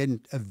spheres. We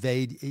didn't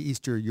invade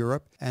Eastern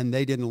Europe, and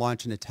they didn't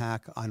launch an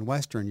attack on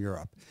Western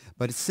Europe.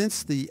 But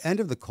since the end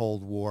of the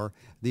Cold War,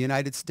 the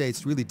United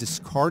States really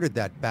discarded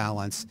that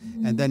balance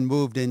and then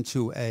moved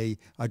into a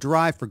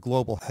drive for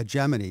global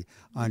hegemony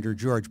under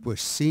George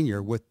Bush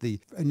Sr. with the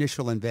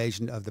initial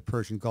invasion of the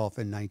Persian Gulf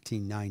in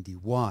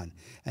 1991.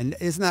 And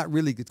isn't that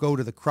really go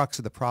to the crux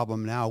of the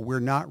problem now? We're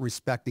not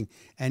respecting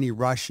any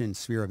Russian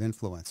sphere of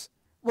influence.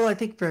 Well, I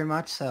think very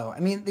much so. I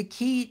mean, the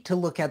key to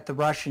look at the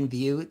Russian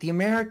view, the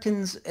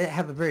Americans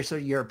have a very sort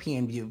of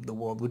European view of the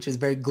world, which is a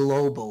very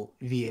global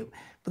view.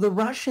 But the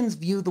Russians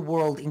view the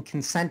world in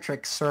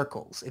concentric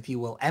circles, if you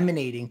will,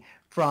 emanating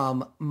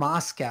from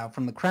Moscow,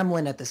 from the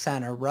Kremlin at the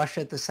center, Russia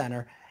at the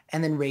center,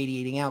 and then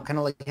radiating out, kind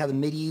of like how the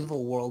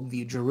medieval world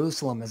viewed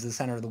Jerusalem as the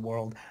center of the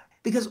world.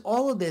 Because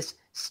all of this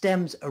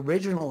stems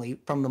originally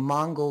from the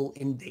Mongol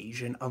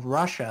invasion of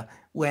Russia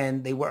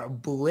when they were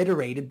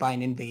obliterated by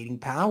an invading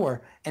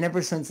power. And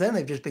ever since then,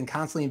 they've just been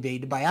constantly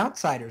invaded by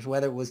outsiders,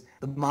 whether it was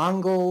the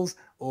Mongols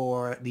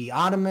or the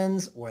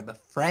Ottomans or the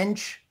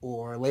French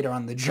or later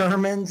on the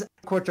Germans.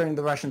 Of course, during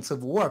the Russian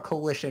Civil War, a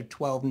coalition of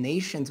 12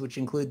 nations, which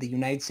include the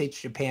United States,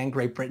 Japan,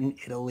 Great Britain,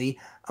 Italy,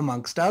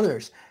 amongst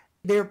others.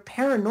 Their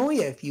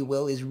paranoia, if you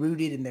will, is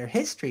rooted in their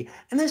history.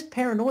 And this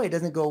paranoia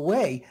doesn't go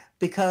away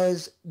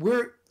because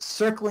we're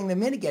circling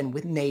them in again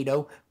with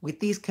NATO, with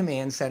these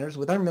command centers,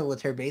 with our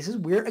military bases.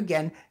 We're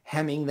again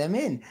hemming them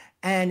in.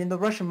 And in the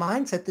Russian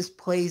mindset, this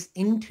plays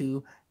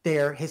into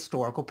their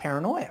historical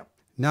paranoia.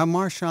 Now,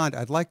 Marchand,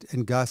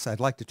 and Gus,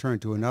 I'd like to turn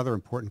to another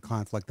important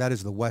conflict. That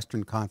is the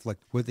Western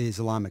conflict with the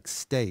Islamic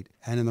State.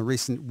 And in the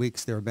recent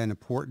weeks, there have been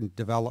important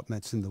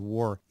developments in the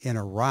war in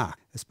Iraq,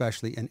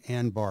 especially in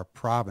Anbar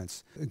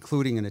Province,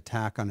 including an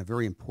attack on a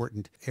very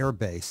important air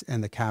base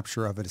and the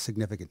capture of a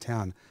significant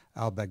town,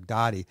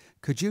 al-Baghdadi.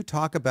 Could you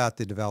talk about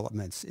the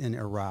developments in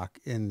Iraq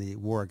in the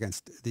war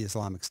against the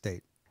Islamic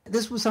State?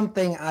 This was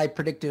something I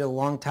predicted a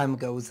long time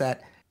ago, was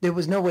that there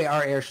was no way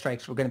our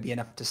airstrikes were going to be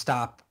enough to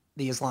stop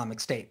the Islamic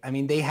State. I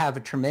mean, they have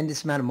a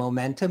tremendous amount of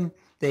momentum.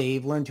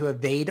 They've learned to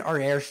evade our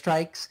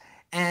airstrikes.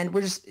 And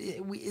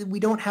we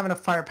don't have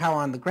enough firepower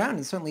on the ground.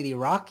 And certainly the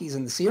Iraqis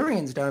and the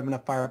Syrians don't have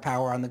enough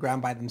firepower on the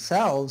ground by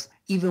themselves,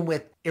 even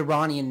with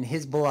Iranian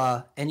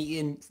Hezbollah, and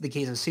in the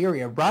case of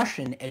Syria,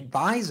 Russian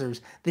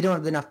advisors. They don't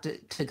have enough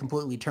to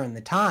completely turn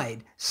the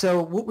tide.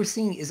 So what we're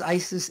seeing is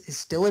ISIS is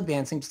still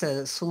advancing, just at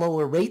a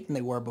slower rate than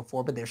they were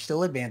before, but they're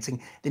still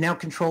advancing. They now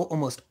control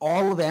almost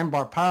all of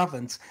Anbar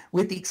Province,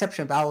 with the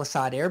exception of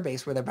Al-Assad Air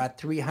Base, where there are about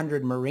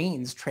 300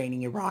 Marines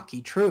training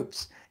Iraqi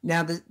troops.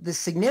 Now, the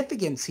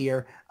significance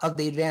here of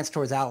the advance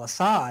towards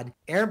Al-Assad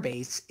Air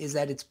Base is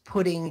that it's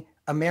putting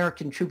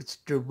American troops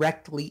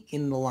directly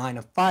in the line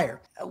of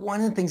fire.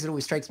 One of the things that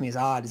always strikes me as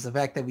odd is the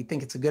fact that we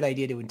think it's a good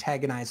idea to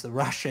antagonize the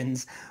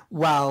Russians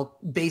while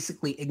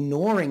basically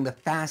ignoring the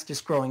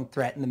fastest growing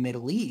threat in the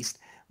Middle East,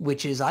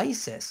 which is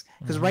ISIS.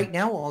 Because right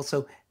now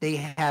also they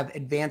have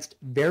advanced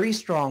very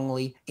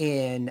strongly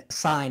in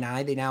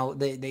Sinai.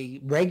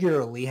 They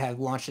regularly have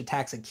launched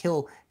attacks that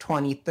kill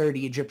 20,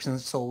 30 Egyptian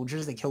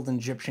soldiers. They killed an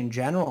Egyptian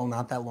general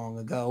not that long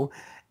ago.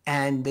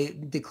 And they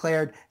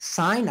declared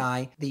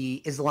Sinai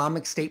the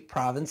Islamic State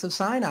province of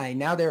Sinai.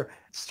 Now they're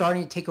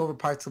starting to take over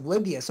parts of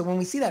Libya. So when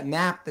we see that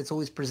map that's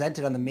always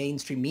presented on the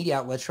mainstream media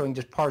outlets showing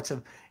just parts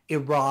of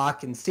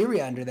Iraq and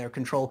Syria under their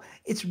control,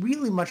 it's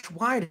really much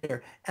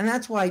wider. And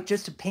that's why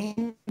just to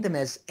paint them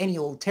as any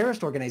old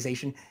terrorist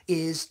organization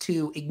is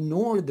to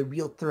ignore the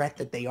real threat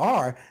that they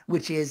are,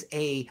 which is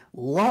a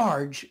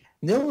large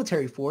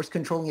military force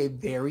controlling a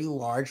very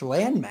large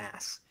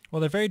landmass. Well,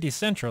 they're very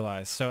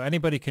decentralized, so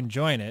anybody can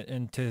join it.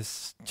 And to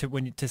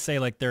say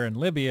like they're in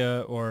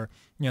Libya or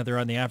they're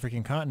on the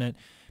African continent,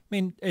 I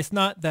mean, it's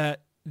not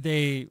that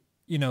they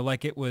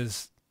like it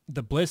was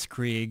the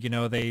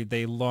Blitzkrieg.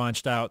 They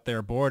launched out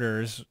their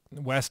borders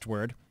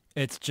westward.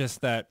 It's just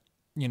that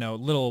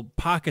little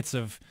pockets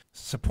of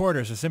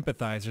supporters or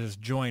sympathizers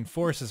join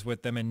forces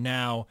with them, and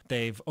now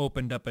they've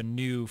opened up a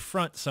new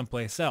front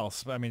someplace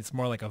else. I mean, it's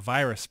more like a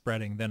virus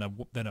spreading than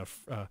a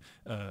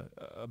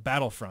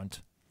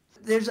battlefront.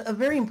 There's a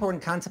very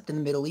important concept in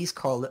the Middle East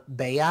called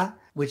bay'ah,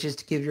 which is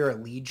to give your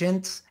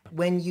allegiance.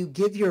 When you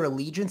give your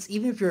allegiance,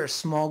 even if you're a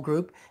small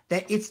group,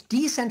 that it's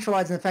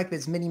decentralized in the fact that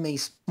it's many, many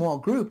small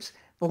groups.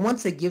 But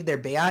once they give their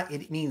bay'ah,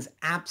 it means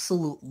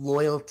absolute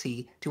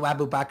loyalty to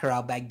Abu Bakr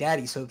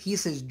al-Baghdadi. So if he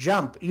says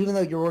jump, even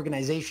though your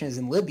organization is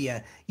in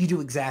Libya, you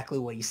do exactly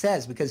what he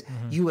says because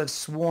you have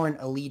sworn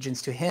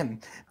allegiance to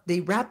him.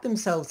 They wrap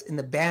themselves in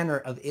the banner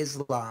of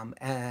Islam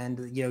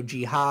and,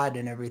 jihad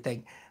and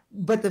everything.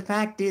 But the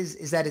fact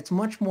is that it's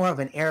much more of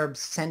an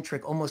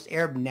Arab-centric, almost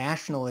Arab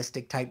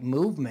nationalistic type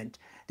movement.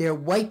 They're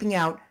wiping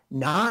out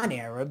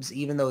non-Arabs,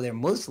 even though they're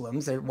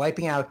Muslims. They're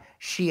wiping out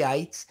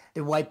Shiites.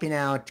 They're wiping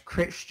out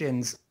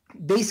Christians,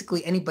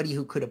 basically anybody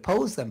who could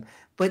oppose them.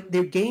 But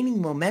they're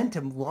gaining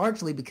momentum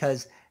largely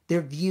because they're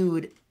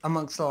viewed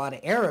amongst a lot of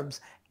Arabs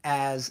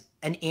as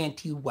an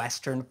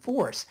anti-Western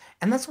force.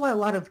 And that's why a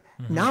lot of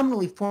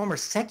nominally former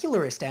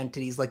secularist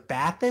entities like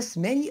Ba'athist,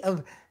 many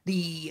of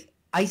the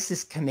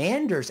ISIS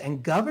commanders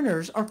and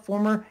governors are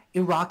former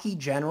Iraqi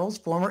generals,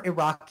 former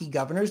Iraqi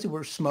governors who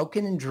were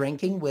smoking and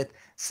drinking with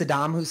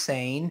Saddam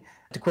Hussein.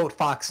 To quote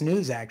Fox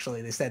News,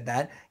 actually, they said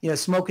that,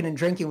 smoking and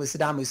drinking with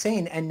Saddam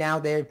Hussein, and now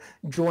they've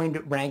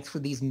joined ranks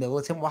with these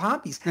militant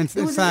Wahhabis. And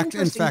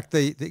in fact,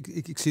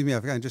 excuse me,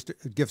 if I can just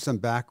give some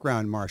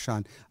background,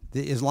 Marshawn.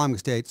 The Islamic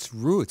State's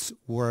roots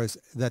was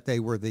that they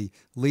were the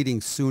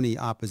leading Sunni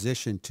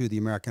opposition to the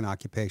American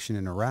occupation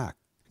in Iraq.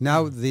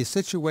 Now, the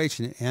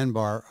situation in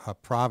Anbar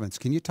Province,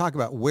 can you talk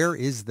about where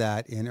is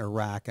that in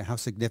Iraq and how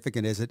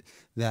significant is it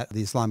that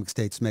the Islamic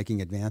State's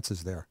making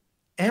advances there?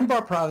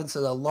 Anbar Province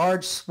is a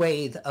large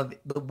swathe of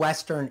the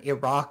western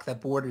Iraq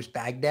that borders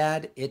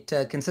Baghdad. It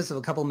consists of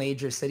a couple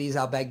major cities.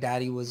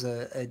 Al-Baghdadi was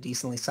a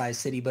decently sized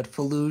city, but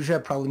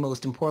Fallujah, probably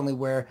most importantly,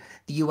 where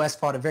the U.S.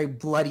 fought a very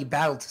bloody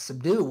battle to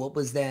subdue what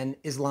was then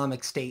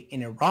Islamic State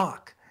in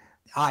Iraq,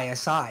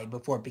 ISI,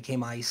 before it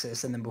became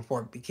ISIS, and then before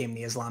it became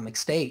the Islamic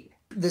State.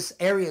 This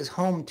area is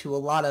home to a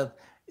lot of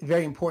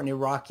very important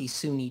Iraqi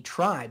Sunni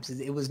tribes.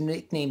 It was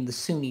nicknamed the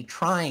Sunni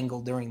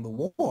Triangle during the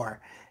war.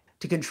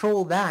 To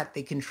control that,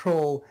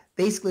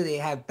 they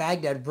have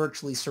Baghdad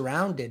virtually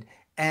surrounded,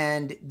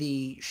 and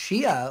the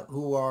Shia,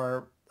 who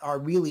are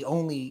really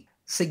only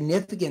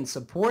significant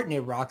support in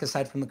Iraq,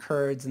 aside from the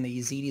Kurds and the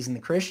Yazidis and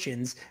the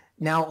Christians,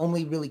 now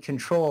only really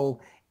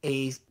control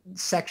a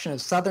section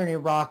of southern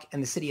Iraq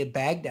and the city of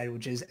Baghdad,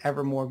 which is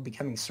ever more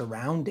becoming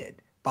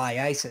surrounded by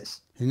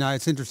ISIS. Now,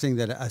 it's interesting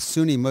that a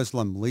Sunni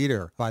Muslim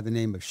leader by the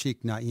name of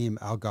Sheikh Naim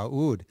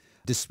al-Ghaud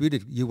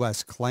disputed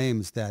U.S.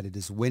 claims that it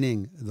is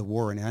winning the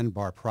war in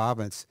Anbar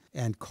Province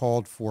and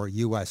called for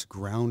U.S.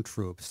 ground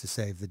troops to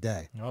save the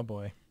day. Oh,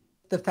 boy.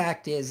 The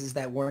fact is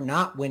that we're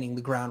not winning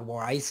the ground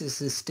war.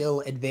 ISIS is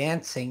still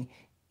advancing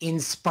in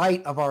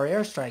spite of our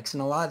airstrikes.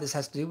 And a lot of this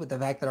has to do with the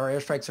fact that our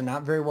airstrikes are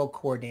not very well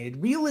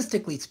coordinated.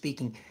 Realistically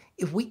speaking,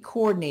 if we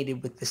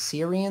coordinated with the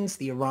Syrians,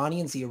 the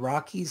Iranians, the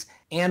Iraqis,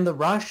 and the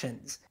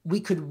Russians, we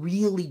could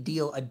really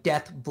deal a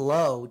death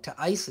blow to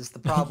ISIS. The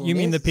problem You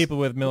mean is, the people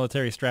with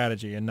military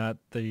strategy and not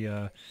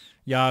the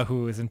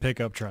yahoos in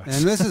pickup trucks.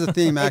 And this is a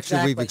theme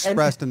actually we've Exactly.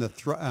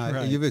 expressed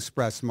Right. you've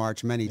expressed,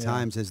 March, many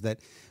times, is that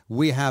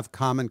we have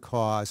common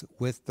cause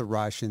with the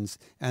Russians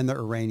and the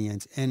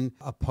Iranians in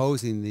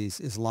opposing these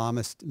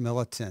Islamist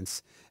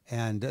militants.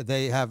 And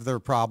they have their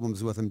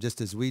problems with them just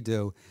as we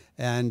do.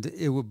 And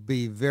it would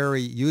be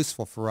very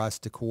useful for us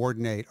to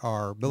coordinate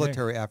our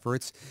military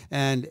efforts.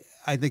 And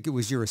I think it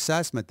was your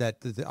assessment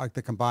that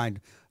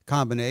the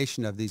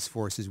combination of these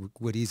forces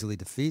would easily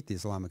defeat the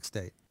Islamic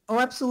State. Oh,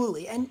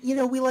 absolutely. And,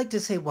 we like to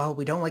say, well,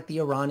 we don't like the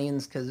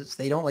Iranians because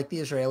they don't like the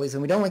Israelis,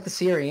 and we don't like the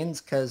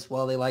Syrians because,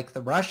 well, they like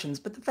the Russians.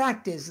 But the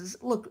fact is,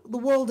 look, the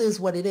world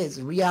is what it is,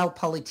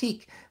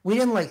 realpolitik. We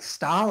didn't like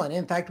Stalin.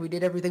 In fact, we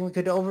did everything we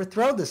could to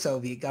overthrow the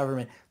Soviet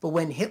government. But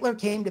when Hitler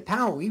came to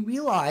power, we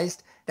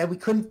realized that we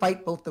couldn't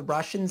fight both the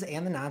Russians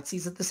and the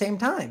Nazis at the same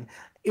time.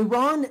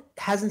 Iran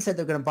hasn't said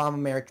they're going to bomb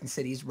American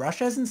cities.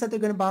 Russia hasn't said they're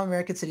going to bomb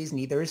American cities.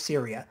 Neither is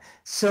Syria.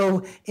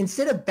 So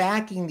instead of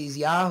backing these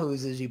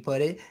yahoos, as you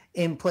put it,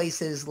 in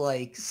places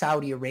like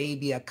Saudi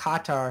Arabia,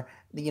 Qatar,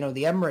 the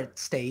Emirate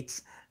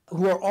states,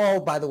 who are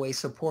all, by the way,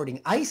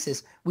 supporting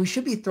ISIS, we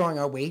should be throwing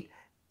our weight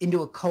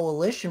into a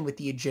coalition with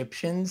the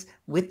Egyptians,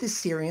 with the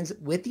Syrians,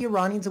 with the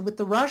Iranians, and with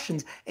the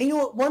Russians. And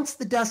once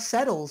the dust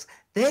settles,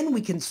 then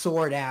we can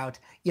sort out,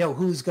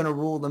 who's going to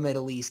rule the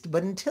Middle East.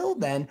 But until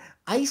then,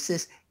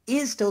 ISIS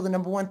is still the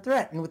number one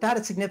threat. And without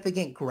a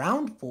significant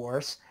ground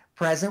force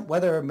present,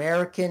 whether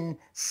American,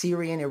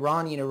 Syrian,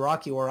 Iranian,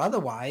 Iraqi, or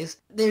otherwise,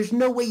 there's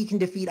no way you can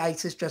defeat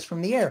ISIS just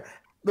from the air.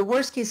 The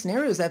worst case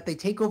scenario is that they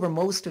take over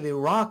most of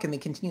Iraq and they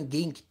continue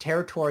gaining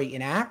territory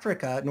in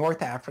Africa,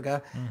 North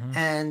Africa,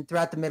 and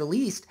throughout the Middle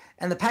East.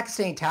 And the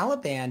Pakistani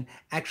Taliban,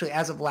 actually,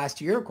 as of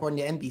last year, according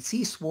to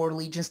NBC, swore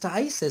allegiance to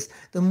ISIS.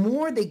 The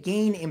more they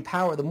gain in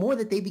power, the more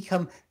that they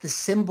become the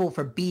symbol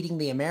for beating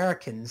the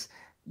Americans,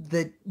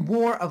 the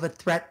more of a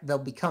threat they'll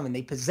become. And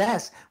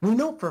we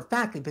know for a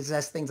fact they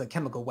possess things like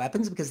chemical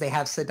weapons because they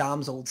have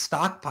Saddam's old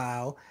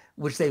stockpile,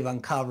 which they've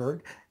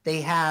uncovered. They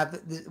have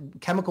the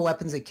chemical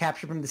weapons they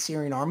captured from the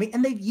Syrian army,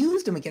 and they've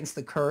used them against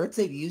the Kurds.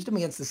 They've used them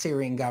against the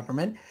Syrian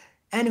government.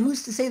 And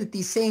who's to say that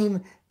these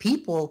same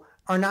people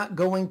are not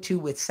going to,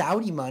 with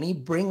Saudi money,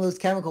 bring those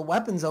chemical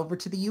weapons over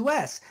to the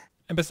U.S.?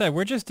 And besides,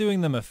 we're just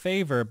doing them a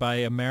favor by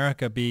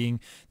America being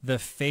the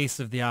face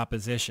of the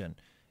opposition.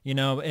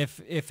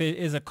 If it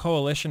is a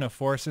coalition of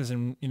forces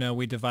and,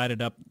 we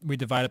divide up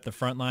the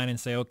front line and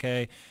say,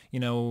 okay,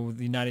 the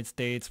United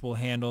States will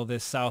handle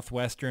this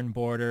southwestern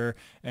border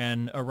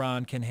and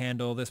Iran can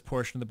handle this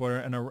portion of the border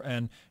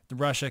and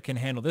Russia can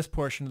handle this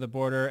portion of the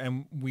border,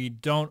 and we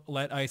don't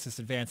let ISIS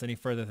advance any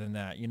further than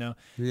that,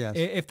 Yes.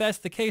 If that's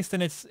the case,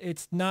 then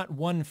it's not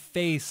one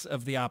face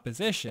of the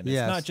opposition.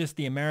 It's not just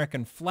the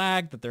American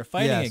flag that they're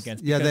fighting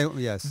against.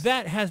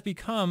 That has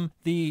become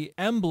the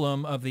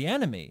emblem of the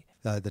enemy.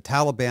 The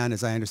Taliban,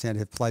 as I understand,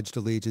 have pledged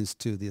allegiance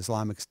to the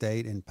Islamic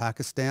State in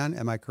Pakistan.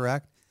 Am I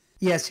correct?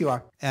 Yes, you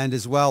are. And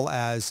as well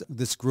as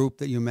this group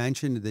that you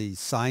mentioned, the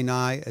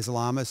Sinai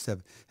Islamists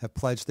have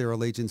pledged their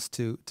allegiance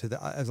to the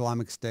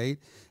Islamic State.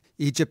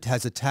 Egypt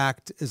has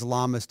attacked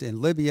Islamists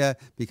in Libya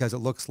because it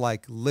looks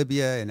like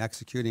Libya, in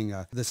executing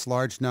this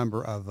large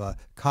number of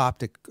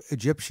Coptic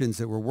Egyptians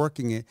that were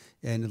working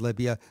in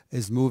Libya,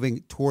 is moving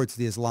towards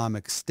the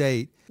Islamic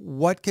State.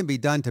 What can be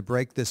done to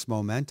break this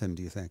momentum,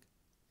 do you think?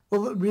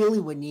 Well, really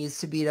what needs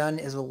to be done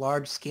is a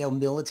large-scale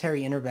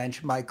military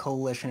intervention by a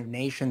coalition of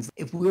nations.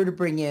 If we were to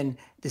bring in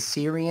the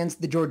Syrians,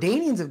 the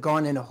Jordanians have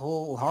gone in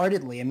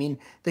wholeheartedly. I mean,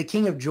 the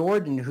king of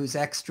Jordan, who's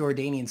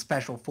ex-Jordanian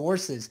special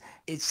forces,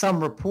 it's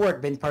some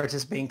report been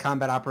participating in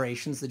combat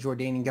operations. The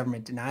Jordanian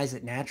government denies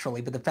it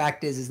naturally. But the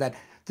fact is that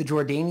the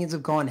Jordanians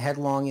have gone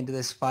headlong into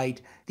this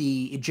fight.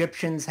 The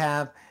Egyptians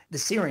have. The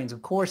Syrians,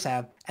 of course,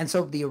 have, and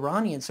so have the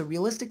Iranians. So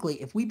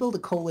realistically, if we build a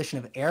coalition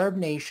of Arab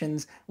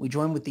nations, we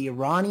join with the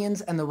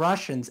Iranians and the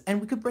Russians,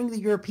 and we could bring the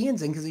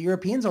Europeans in because the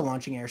Europeans are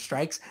launching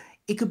airstrikes,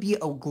 it could be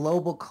a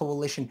global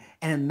coalition,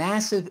 and a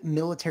massive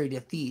military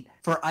defeat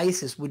for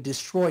ISIS would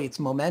destroy its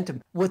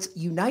momentum. What's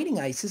uniting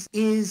ISIS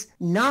is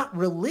not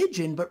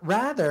religion, but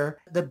rather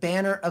the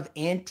banner of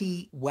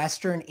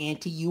anti-Western,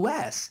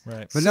 anti-U.S.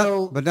 Right. But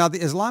now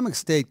the Islamic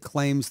State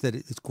claims that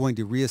it's going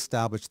to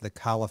reestablish the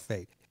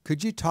caliphate.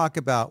 Could you talk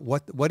about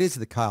what is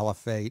the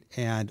caliphate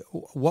and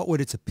what would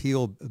its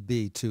appeal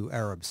be to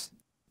Arabs?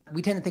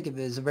 We tend to think of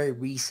it as a very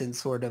recent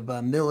sort of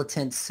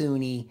militant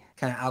Sunni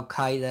kind of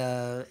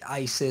Al-Qaeda,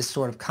 ISIS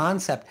sort of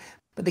concept.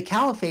 But the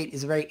caliphate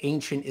is a very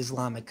ancient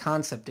Islamic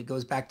concept. It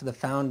goes back to the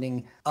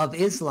founding of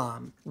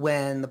Islam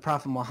when the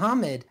Prophet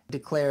Muhammad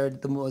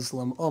declared the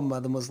Muslim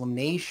Ummah, the Muslim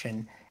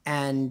nation.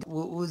 And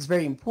what was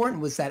very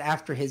important was that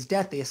after his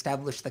death, they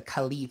established the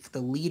Caliph,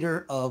 the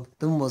leader of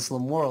the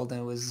Muslim world.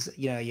 And it was,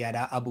 you had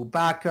Abu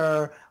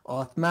Bakr,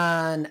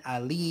 Uthman,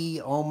 Ali,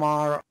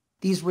 Omar.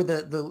 These were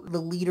the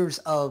leaders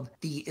of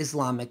the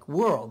Islamic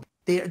world.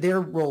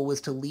 Their role was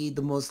to lead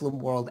the Muslim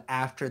world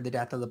after the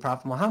death of the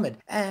Prophet Muhammad.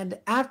 And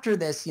after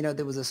this,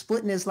 there was a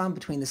split in Islam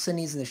between the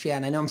Sunnis and the Shia.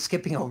 And I know I'm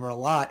skipping over a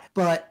lot,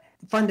 but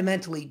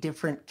fundamentally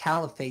different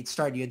caliphates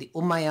started. You had the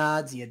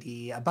Umayyads, you had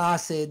the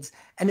Abbasids,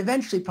 and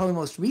eventually, probably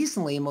most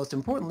recently and most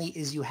importantly,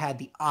 is you had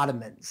the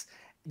Ottomans.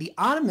 The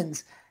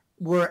Ottomans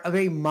were a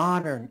very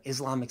modern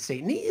Islamic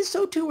state. And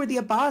so too were the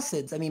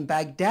Abbasids. I mean,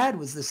 Baghdad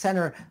was the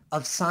center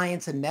of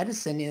science and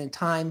medicine in a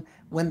time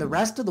when the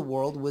rest of the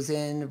world was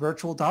in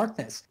virtual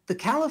darkness. The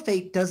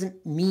caliphate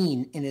doesn't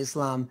mean in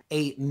Islam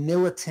a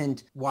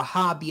militant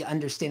Wahhabi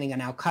understanding,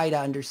 an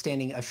Al-Qaeda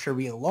understanding of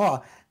Sharia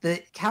law.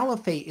 The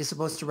caliphate is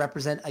supposed to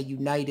represent a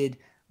united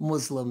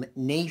Muslim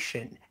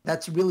nation.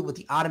 That's really what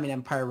the Ottoman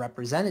Empire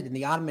represented. And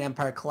the Ottoman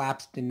Empire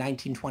collapsed in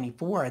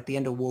 1924 at the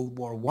end of World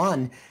War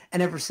I.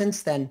 And ever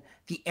since then,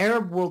 the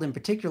Arab world in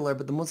particular,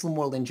 but the Muslim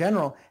world in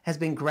general, has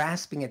been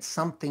grasping at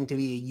something to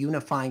be a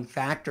unifying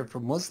factor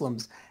for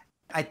Muslims.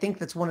 I think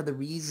that's one of the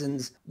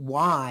reasons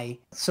why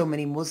so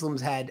many Muslims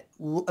had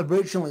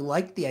originally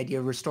liked the idea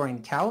of restoring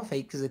the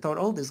caliphate, because they thought,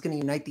 oh, this is going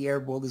to unite the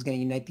Arab world, this is going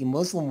to unite the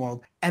Muslim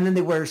world. And then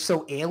they were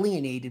so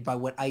alienated by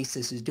what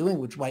ISIS is doing,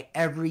 which is why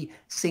every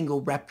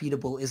single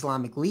reputable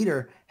Islamic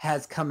leader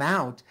has come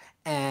out.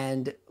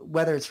 And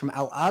whether it's from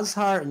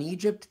Al-Azhar in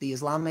Egypt, the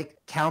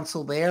Islamic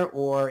Council there,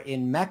 or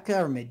in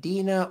Mecca or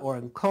Medina or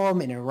in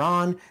Qom in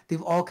Iran,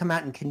 they've all come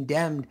out and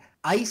condemned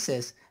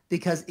ISIS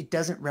because it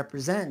doesn't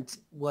represent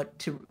what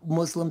to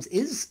Muslims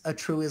is a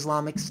true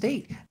Islamic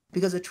state.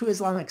 Because a true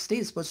Islamic state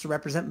is supposed to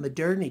represent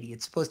modernity.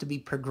 It's supposed to be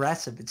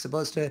progressive. It's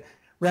supposed to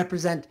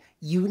represent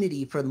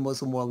unity for the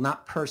Muslim world,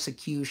 not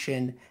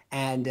persecution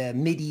and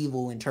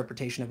medieval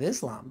interpretation of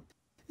Islam.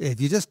 If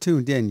you just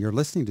tuned in, you're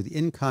listening to the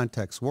In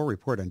Context War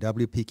Report on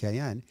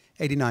WPKN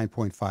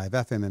 89.5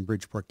 FM in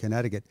Bridgeport,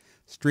 Connecticut,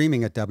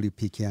 streaming at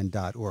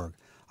WPKN.org.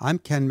 I'm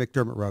Ken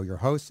McDermott Rowe, your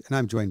host, and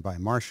I'm joined by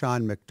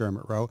Marshawn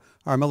McDermott Rowe,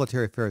 our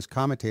military affairs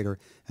commentator,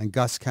 and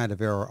Gus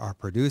Cantavero, our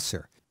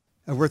producer.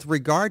 And with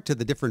regard to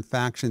the different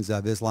factions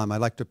of Islam, I'd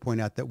like to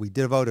point out that we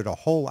devoted a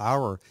whole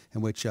hour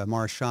in which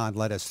Marshawn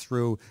led us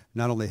through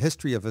not only the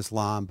history of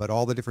Islam, but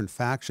all the different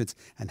factions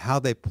and how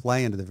they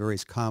play into the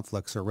various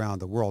conflicts around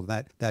the world.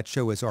 That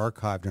show is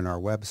archived on our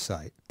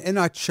website. In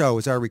that show,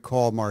 as I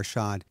recall,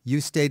 Marshawn, you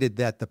stated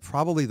that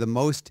probably the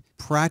most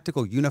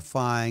practical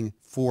unifying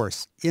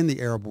force in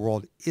the Arab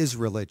world is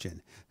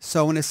religion.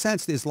 So in a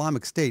sense, the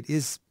Islamic State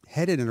is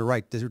headed in the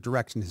right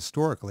direction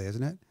historically,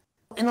 isn't it?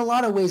 In a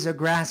lot of ways, they're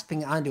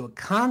grasping onto a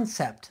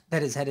concept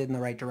that is headed in the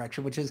right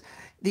direction, which is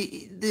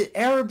the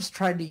Arabs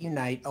tried to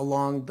unite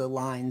along the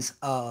lines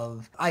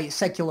of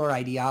secular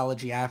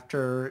ideology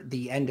after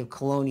the end of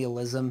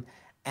colonialism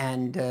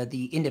and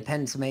the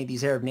independence of many of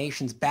these Arab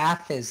nations,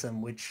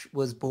 Baathism, which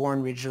was born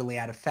originally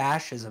out of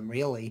fascism,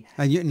 really.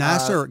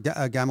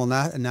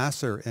 Gamal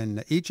Nasser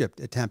in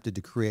Egypt attempted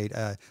to create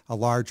a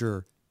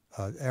larger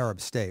Arab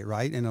state,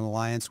 right, in an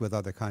alliance with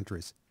other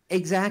countries.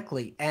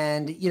 Exactly.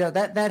 And,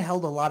 that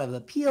held a lot of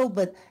appeal,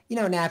 but,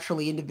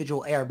 naturally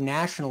individual Arab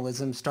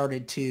nationalism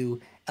started to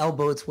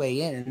elbow its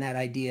way in, and that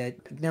idea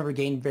never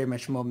gained very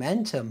much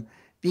momentum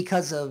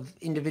because of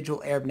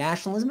individual Arab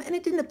nationalism, and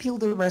it didn't appeal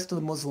to the rest of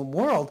the Muslim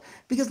world,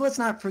 because let's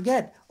not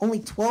forget, only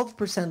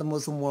 12% of the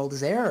Muslim world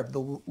is Arab.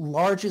 The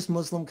largest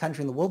Muslim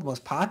country in the world, the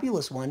most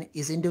populous one,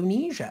 is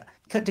Indonesia.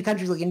 To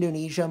countries like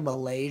Indonesia,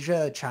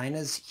 Malaysia,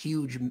 China's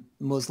huge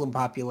Muslim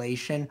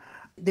population,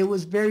 there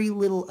was very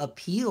little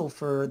appeal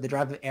for the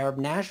drive of Arab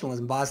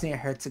nationalism.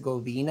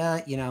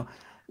 Bosnia-Herzegovina,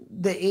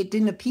 it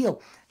didn't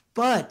appeal.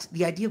 But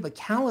the idea of a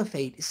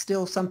caliphate is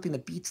still something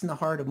that beats in the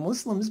heart of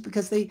Muslims,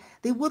 because they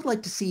would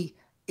like to see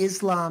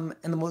Islam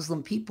and the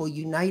Muslim people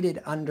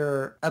united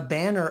under a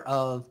banner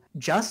of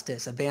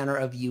justice, a banner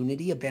of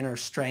unity, a banner of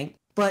strength.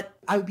 But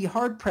I would be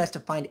hard-pressed to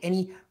find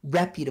any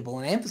reputable,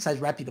 and I emphasize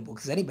reputable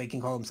because anybody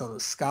can call themselves a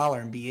scholar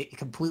and be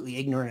completely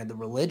ignorant of the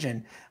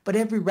religion, but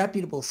every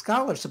reputable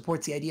scholar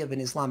supports the idea of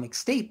an Islamic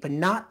State, but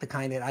not the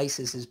kind that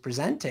ISIS is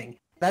presenting.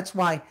 That's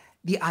why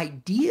the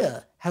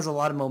idea has a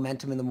lot of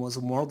momentum in the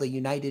Muslim world, a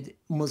united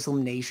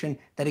Muslim nation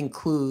that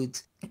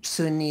includes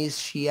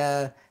Sunnis,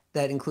 Shia,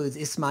 that includes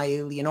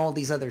Ismaili, and all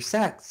these other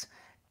sects,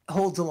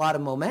 holds a lot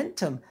of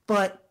momentum.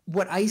 But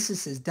what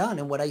ISIS has done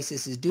and what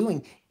ISIS is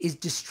doing is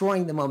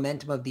destroying the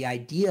momentum of the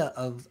idea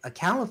of a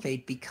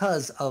caliphate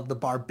because of the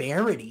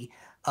barbarity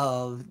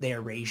of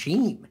their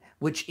regime,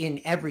 which in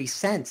every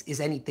sense is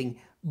anything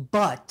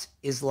but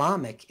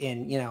Islamic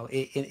in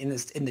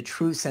the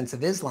true sense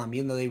of Islam,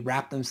 even though they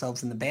wrap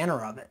themselves in the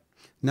banner of it.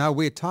 Now,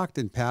 we had talked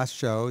in past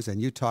shows,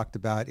 and you talked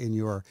about in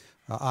your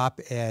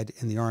op-ed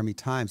in the Army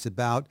Times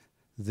about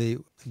the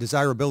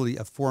desirability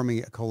of forming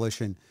a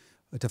coalition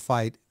to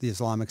fight the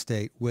Islamic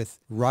State with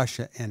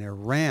Russia and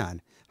Iran.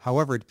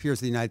 However, it appears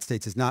the United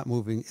States is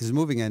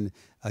moving in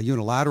a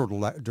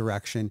unilateral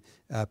direction,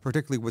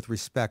 particularly with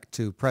respect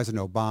to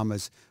President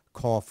Obama's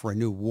call for a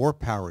new War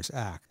Powers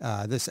Act.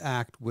 This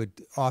act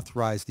would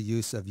authorize the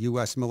use of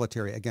U.S.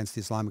 military against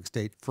the Islamic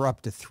State for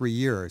up to 3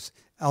 years.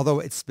 Although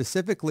it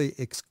specifically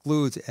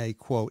excludes a,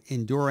 quote,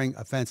 enduring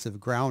offensive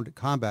ground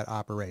combat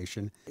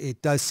operation,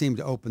 it does seem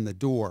to open the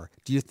door.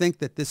 Do you think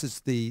that this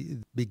is the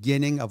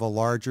beginning of a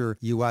larger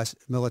U.S.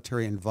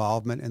 military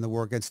involvement in the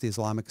war against the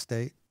Islamic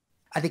State?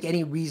 I think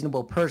any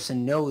reasonable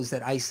person knows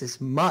that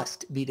ISIS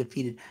must be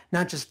defeated,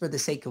 not just for the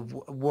sake of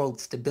world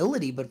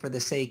stability, but for the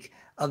sake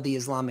of the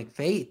Islamic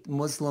faith.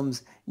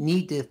 Muslims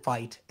need to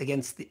fight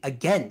against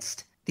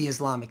the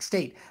Islamic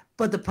State.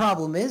 But the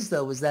problem is,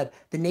 though, is that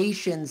the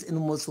nations in the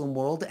Muslim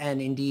world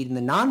and indeed in the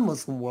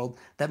non-Muslim world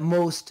that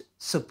most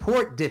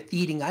support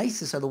defeating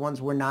ISIS are the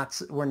ones we're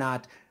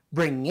not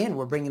bringing in.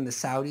 We're bringing the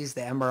Saudis,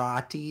 the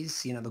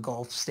Emiratis, the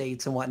Gulf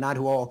states and whatnot,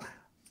 who all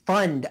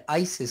fund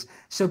ISIS.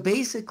 So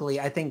basically,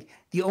 I think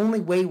the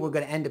only way we're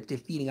going to end up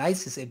defeating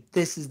ISIS, if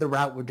this is the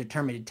route we're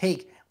determined to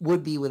take,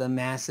 would be with a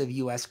massive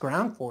U.S.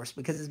 ground force,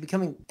 because it's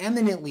becoming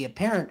eminently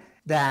apparent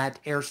that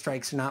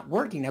airstrikes are not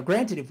working. Now,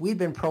 granted, if we'd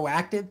been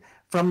proactive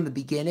from the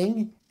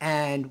beginning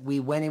and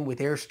we went in with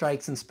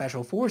airstrikes and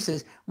special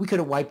forces, we could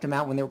have wiped them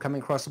out when they were coming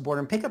across the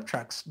border in pickup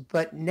trucks.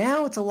 But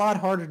now it's a lot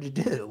harder to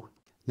do.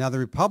 Now, the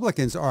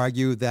Republicans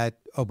argue that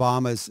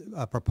Obama's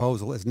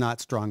proposal is not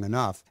strong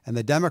enough, and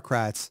the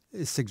Democrats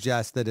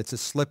suggest that it's a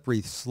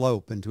slippery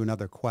slope into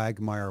another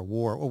quagmire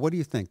war. Well, what do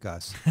you think,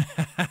 Gus?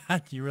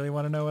 Do you really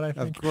want to know what I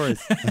think? Of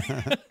course.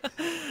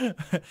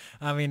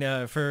 I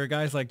mean, for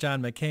guys like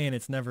John McCain,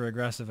 it's never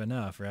aggressive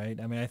enough, right?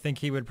 I mean, I think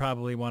he would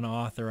probably want to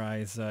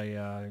authorize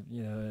a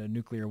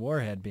nuclear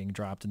warhead being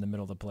dropped in the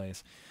middle of the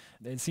place.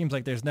 It seems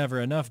like there's never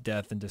enough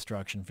death and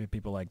destruction for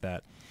people like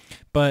that.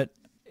 But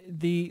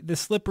the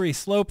slippery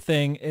slope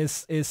thing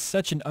is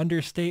such an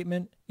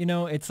understatement.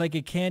 It's like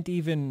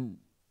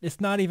it's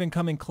not even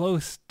coming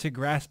close to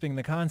grasping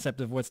the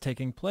concept of what's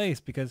taking place,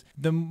 because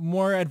the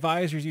more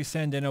advisors you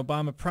send in,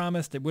 Obama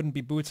promised it wouldn't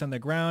be boots on the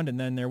ground, and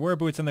then there were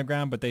boots on the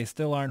ground, but they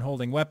still aren't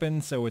holding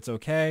weapons, so it's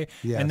okay.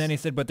 Yes. And then he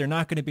said, but they're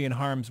not going to be in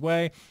harm's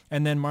way.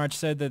 And then March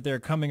said that they're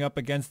coming up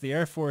against the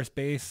Air Force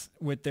base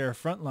with their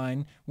front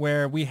line,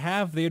 where we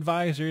have the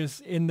advisors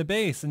in the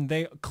base, and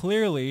they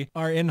clearly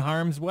are in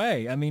harm's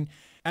way. I mean,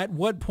 at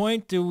what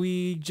point do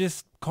we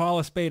just call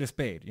a spade a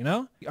spade,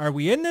 Are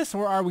we in this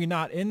or are we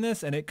not in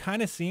this? And it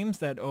kind of seems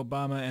that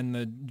Obama and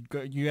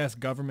the U.S.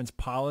 government's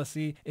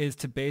policy is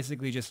to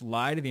basically just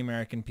lie to the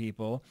American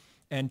people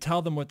and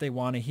tell them what they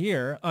want to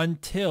hear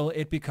until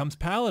it becomes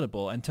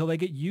palatable, until they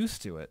get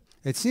used to it.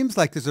 It seems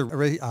like there's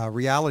a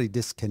reality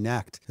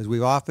disconnect, because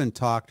we've often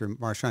talked, or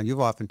Marshawn, you've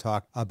often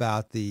talked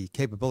about the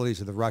capabilities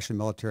of the Russian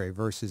military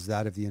versus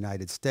that of the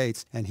United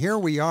States. And here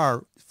we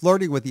are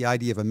flirting with the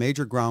idea of a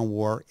major ground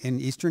war in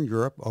Eastern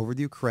Europe over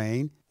the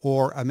Ukraine,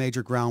 or a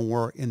major ground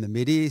war in the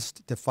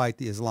Mideast to fight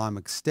the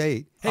Islamic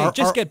State. Hey,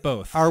 get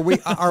both. Are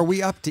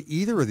we up to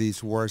either of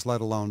these wars,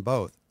 let alone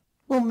both?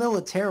 Well,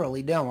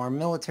 militarily, no. Our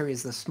military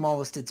is the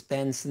smallest it's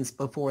been since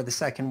before the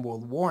Second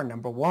World War,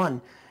 number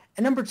one.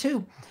 And number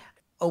two,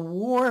 a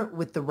war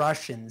with the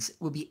Russians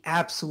would be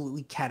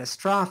absolutely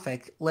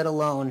catastrophic, let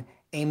alone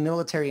a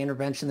military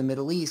intervention in the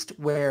Middle East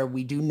where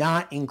we do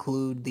not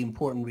include the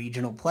important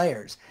regional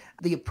players.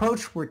 The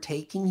approach we're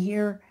taking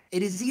here,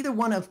 it is either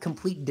one of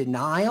complete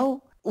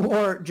denial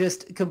or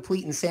just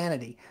complete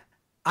insanity.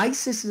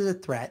 ISIS is a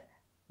threat.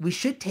 We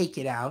should take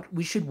it out.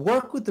 We should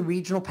work with the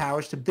regional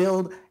powers to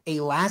build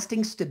a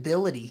lasting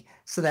stability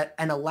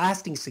and a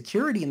lasting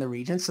security in the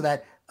region so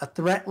that a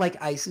threat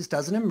like ISIS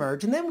doesn't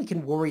emerge. And then we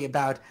can worry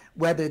about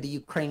whether the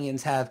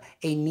Ukrainians have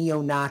a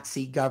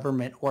neo-Nazi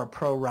government or a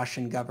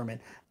pro-Russian government.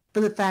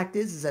 But the fact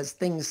is as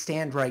things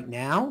stand right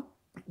now,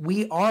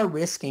 we are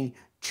risking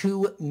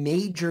two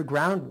major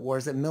ground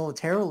wars that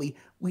militarily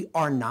we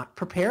are not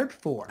prepared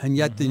for. And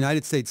yet the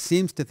United States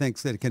seems to think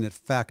that it can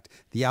affect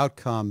the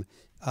outcome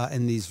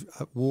in these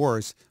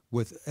wars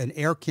with an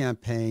air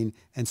campaign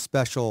and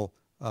special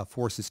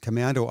forces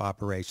commando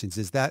operations.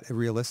 Is that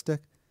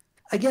realistic?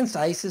 Against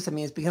ISIS,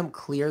 it's become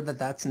clear that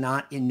that's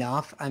not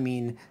enough.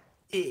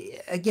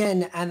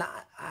 Again, and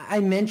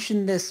I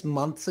mentioned this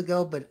months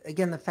ago, but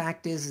again, the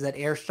fact is that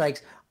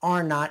airstrikes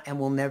are not and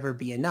will never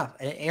be enough.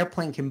 An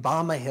airplane can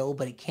bomb a hill,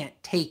 but it can't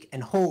take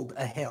and hold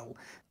a hill.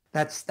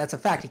 That's a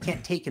fact. It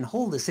can't take and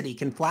hold a city. It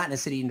can flatten a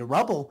city into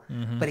rubble,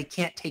 but it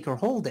can't take or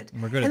hold it.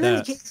 We're good at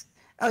that.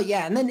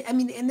 And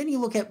then you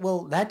look at,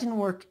 well, that didn't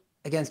work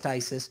against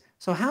ISIS.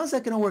 So how is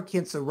that going to work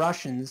against the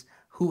Russians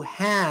who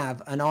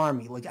have an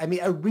army,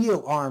 a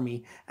real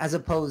army, as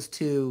opposed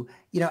to,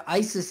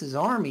 ISIS's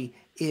army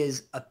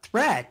is a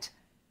threat,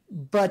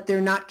 but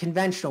they're not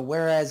conventional,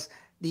 whereas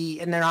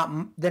they're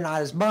not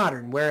as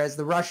modern, whereas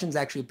the Russians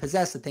actually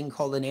possess a thing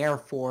called an air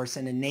force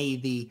and a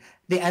navy,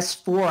 the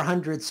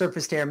S-400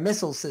 surface-to-air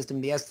missile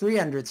system, the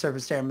S-300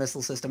 surface-to-air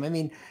missile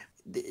system.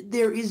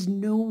 There is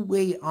no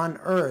way on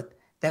earth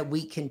that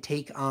we can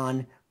take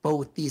on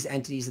both these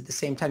entities at the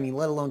same time,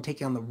 let alone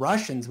taking on the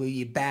Russians would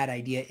be a bad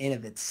idea in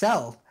of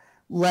itself,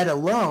 let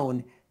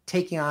alone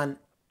taking on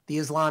the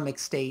Islamic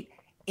State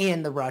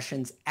and the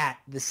Russians at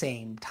the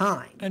same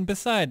time. And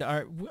beside,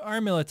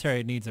 our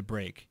military needs a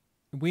break.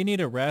 We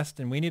need a rest,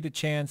 and we need a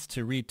chance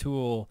to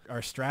retool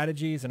our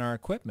strategies and our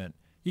equipment.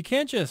 You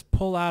can't just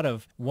pull out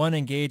of one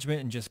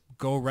engagement and just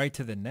go right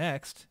to the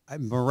next.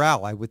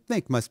 Morale, I would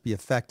think, must be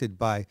affected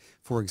by,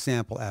 for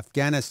example,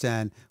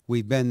 Afghanistan.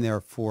 We've been there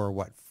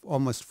for,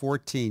 almost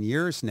 14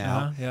 years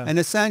now. Yeah. And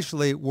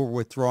essentially, we're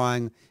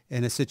withdrawing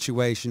in a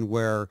situation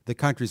where the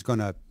country's going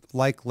to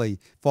likely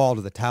fall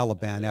to the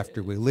Taliban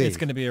after we leave. It's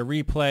going to be a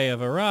replay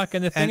of Iraq.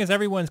 And the thing is,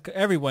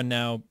 everyone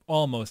now,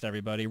 almost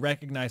everybody,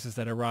 recognizes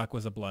that Iraq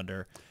was a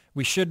blunder.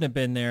 We shouldn't have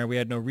been there. We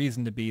had no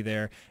reason to be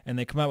there. And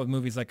they come out with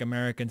movies like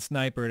American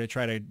Sniper to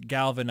try to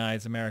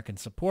galvanize American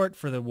support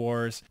for the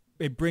wars.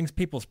 It brings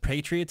people's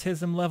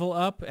patriotism level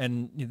up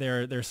and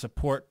their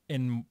support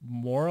in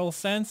moral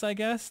sense, I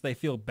guess. They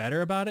feel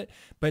better about it,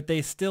 but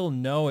they still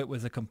know it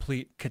was a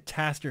complete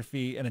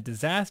catastrophe and a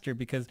disaster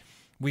because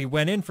we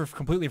went in for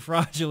completely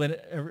fraudulent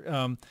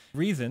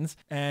reasons,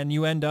 and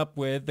you end up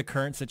with the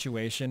current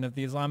situation of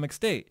the Islamic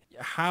State.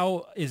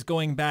 How is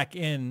going back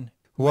in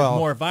with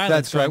more violence?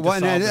 That's right. Well,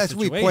 and as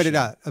situation? we pointed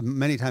out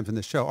many times in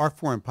the show, our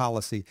foreign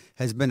policy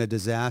has been a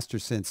disaster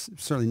since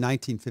certainly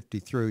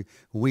 1953,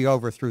 when we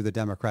overthrew the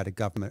democratic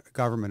government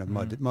of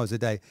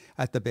Mossadegh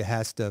at the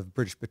behest of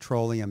British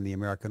Petroleum and the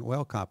American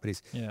oil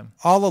companies. Yeah.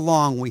 All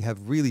along, we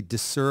have really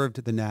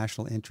disserved the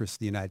national interests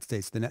of the United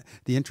States,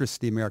 the interests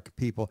of the American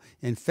people,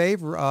 in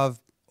favor of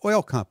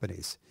oil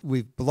companies.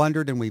 We've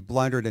blundered,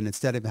 and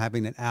instead of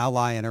having an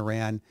ally in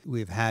Iran,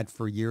 we've had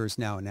for years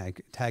now an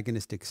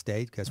antagonistic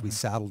state because we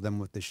saddled them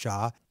with the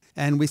Shah.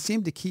 And we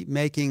seem to keep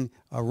making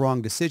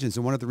wrong decisions.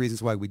 And one of the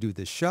reasons why we do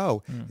this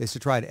show is to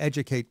try to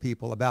educate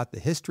people about the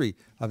history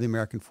of the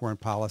American foreign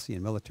policy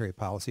and military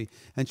policy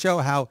and show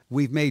how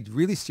we've made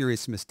really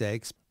serious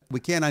mistakes. We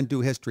can't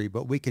undo history,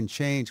 but we can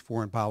change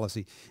foreign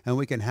policy, and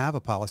we can have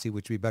a policy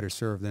which we better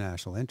serve the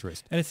national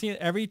interest. And it's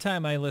every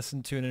time I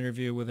listen to an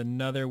interview with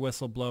another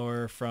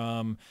whistleblower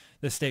from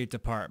the State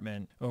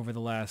Department over the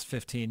last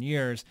 15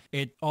 years,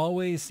 it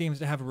always seems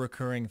to have a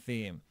recurring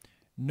theme.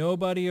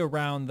 Nobody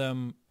around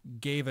them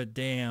gave a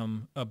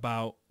damn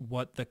about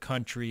what the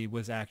country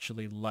was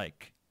actually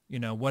like. You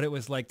know, what it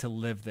was like to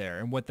live there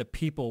and what the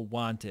people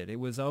wanted. It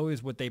was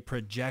always what they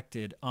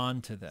projected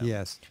onto them.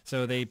 Yes.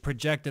 So they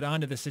projected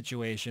onto the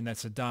situation that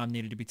Saddam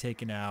needed to be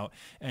taken out,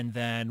 and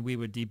then we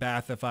would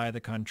de-Ba'athify the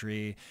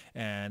country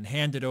and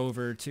hand it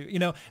over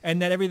to, and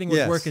that everything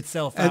would work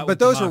itself out. But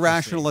those are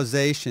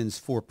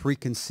rationalizations for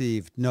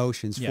preconceived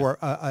notions, for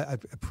a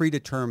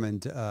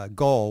predetermined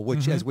goal,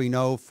 which, as we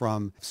know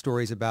from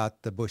stories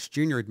about the Bush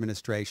Jr.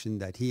 administration,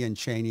 that he and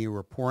Cheney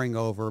were poring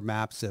over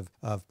maps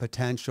of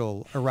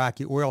potential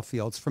Iraqi oil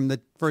fields from the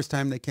first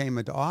time they came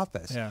into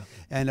office. Yeah.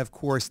 And of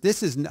course,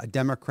 this isn't a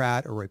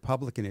Democrat or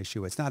Republican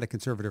issue. It's not a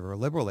conservative or a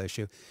liberal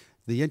issue.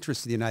 The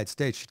interests of the United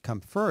States should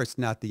come first,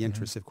 not the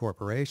interests of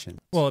corporations.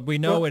 Well, we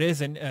know it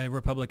isn't a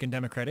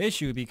Republican-Democrat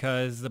issue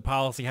because the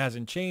policy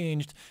hasn't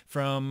changed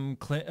from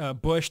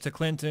Bush to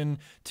Clinton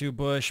to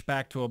Bush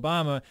back to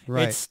Obama.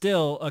 Right. It's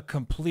still a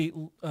complete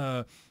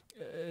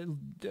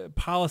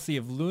policy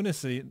of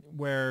lunacy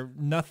where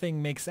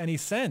nothing makes any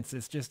sense.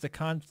 It's just a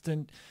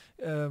constant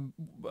a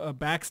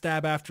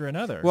backstab after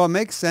another. Well, it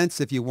makes sense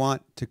if you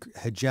want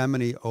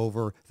hegemony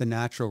over the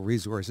natural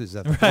resources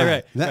of the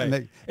planet.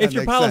 Right. If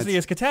your policy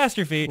is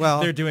catastrophe,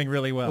 they're doing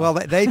really well. Well,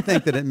 they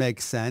think that it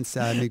makes sense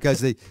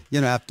because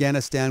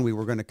Afghanistan, we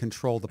were going to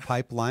control the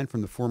pipeline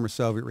from the former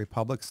Soviet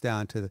republics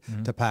down to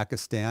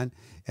Pakistan.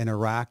 In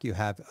Iraq, you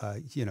have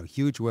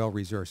huge oil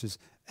resources.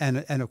 And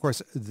of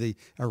course, the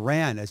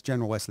Iran, as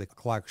General Wesley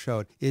Clark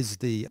showed, is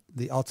the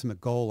ultimate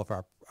goal of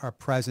our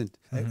present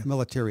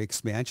military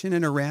expansion.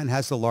 And Iran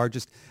has the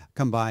largest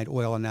combined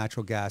oil and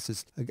natural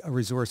gases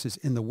resources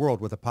in the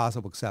world, with a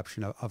possible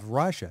exception of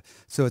Russia.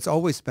 So it's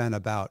always been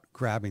about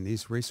grabbing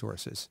these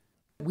resources.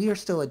 We are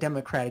still a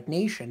democratic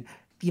nation.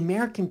 The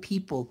American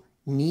people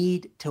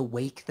need to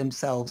wake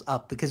themselves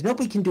up because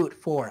nobody can do it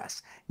for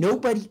us.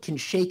 Nobody can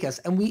shake us.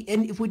 And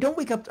if we don't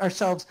wake up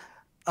ourselves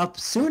up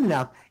soon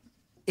enough,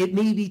 it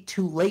may be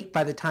too late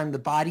by the time the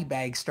body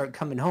bags start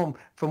coming home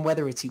from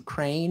whether it's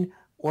Ukraine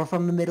or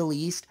from the Middle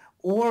East,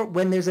 or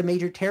when there's a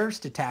major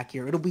terrorist attack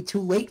here. It'll be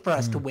too late for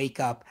us to wake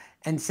up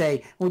and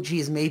say, well,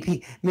 geez,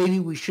 maybe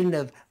we shouldn't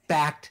have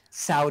backed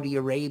Saudi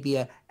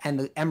Arabia and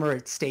the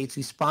Emirate states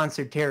who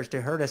sponsored terrorists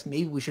to hurt us.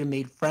 Maybe we should have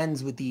made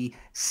friends with the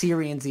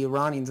Syrians, the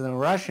Iranians, and the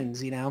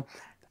Russians,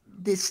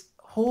 This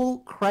whole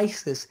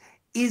crisis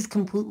is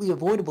completely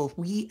avoidable if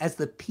we, as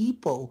the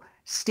people,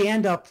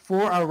 stand up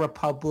for our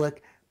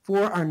republic,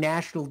 for our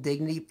national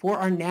dignity, for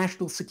our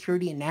national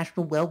security and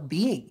national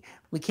well-being.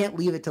 We can't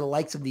leave it to the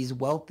likes of these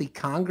wealthy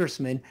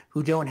congressmen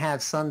who don't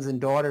have sons and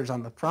daughters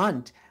on the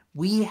front.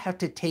 We have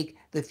to take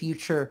the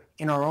future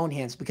in our own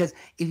hands, because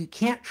if you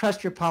can't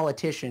trust your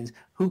politicians,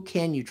 who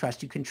can you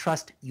trust? You can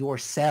trust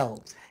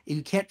yourselves. If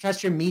you can't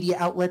trust your media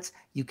outlets,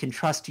 you can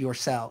trust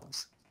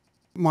yourselves.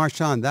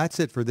 Marshawn, that's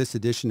it for this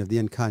edition of the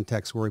In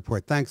Context War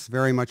Report. Thanks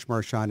very much,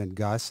 Marshawn and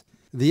Gus.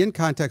 The In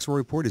Context War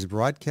Report is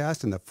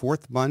broadcast on the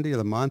fourth Monday of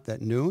the month at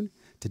noon.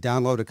 To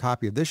download a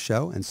copy of this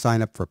show and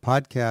sign up for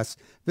podcasts,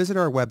 visit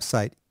our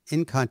website,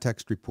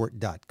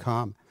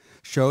 incontextreport.com.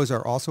 Shows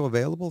are also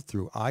available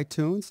through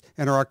iTunes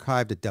and are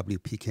archived at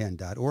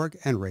wpcan.org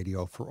and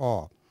Radio for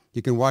All.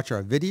 You can watch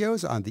our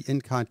videos on the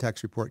In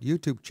Context Report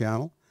YouTube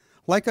channel,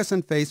 like us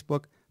on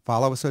Facebook,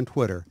 follow us on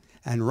Twitter,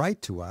 and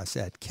write to us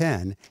at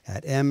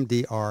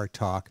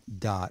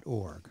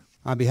ken@mdrtalk.org.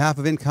 On behalf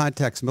of In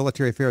Context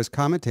Military Affairs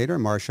commentator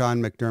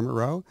Marshawn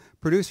McDermott-Rowe,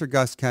 producer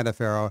Gus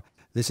Cantafaro,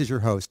 this is your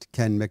host,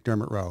 Ken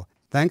McDermott-Rowe.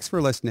 Thanks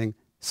for listening.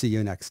 See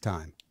you next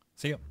time.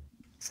 See you.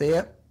 See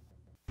ya.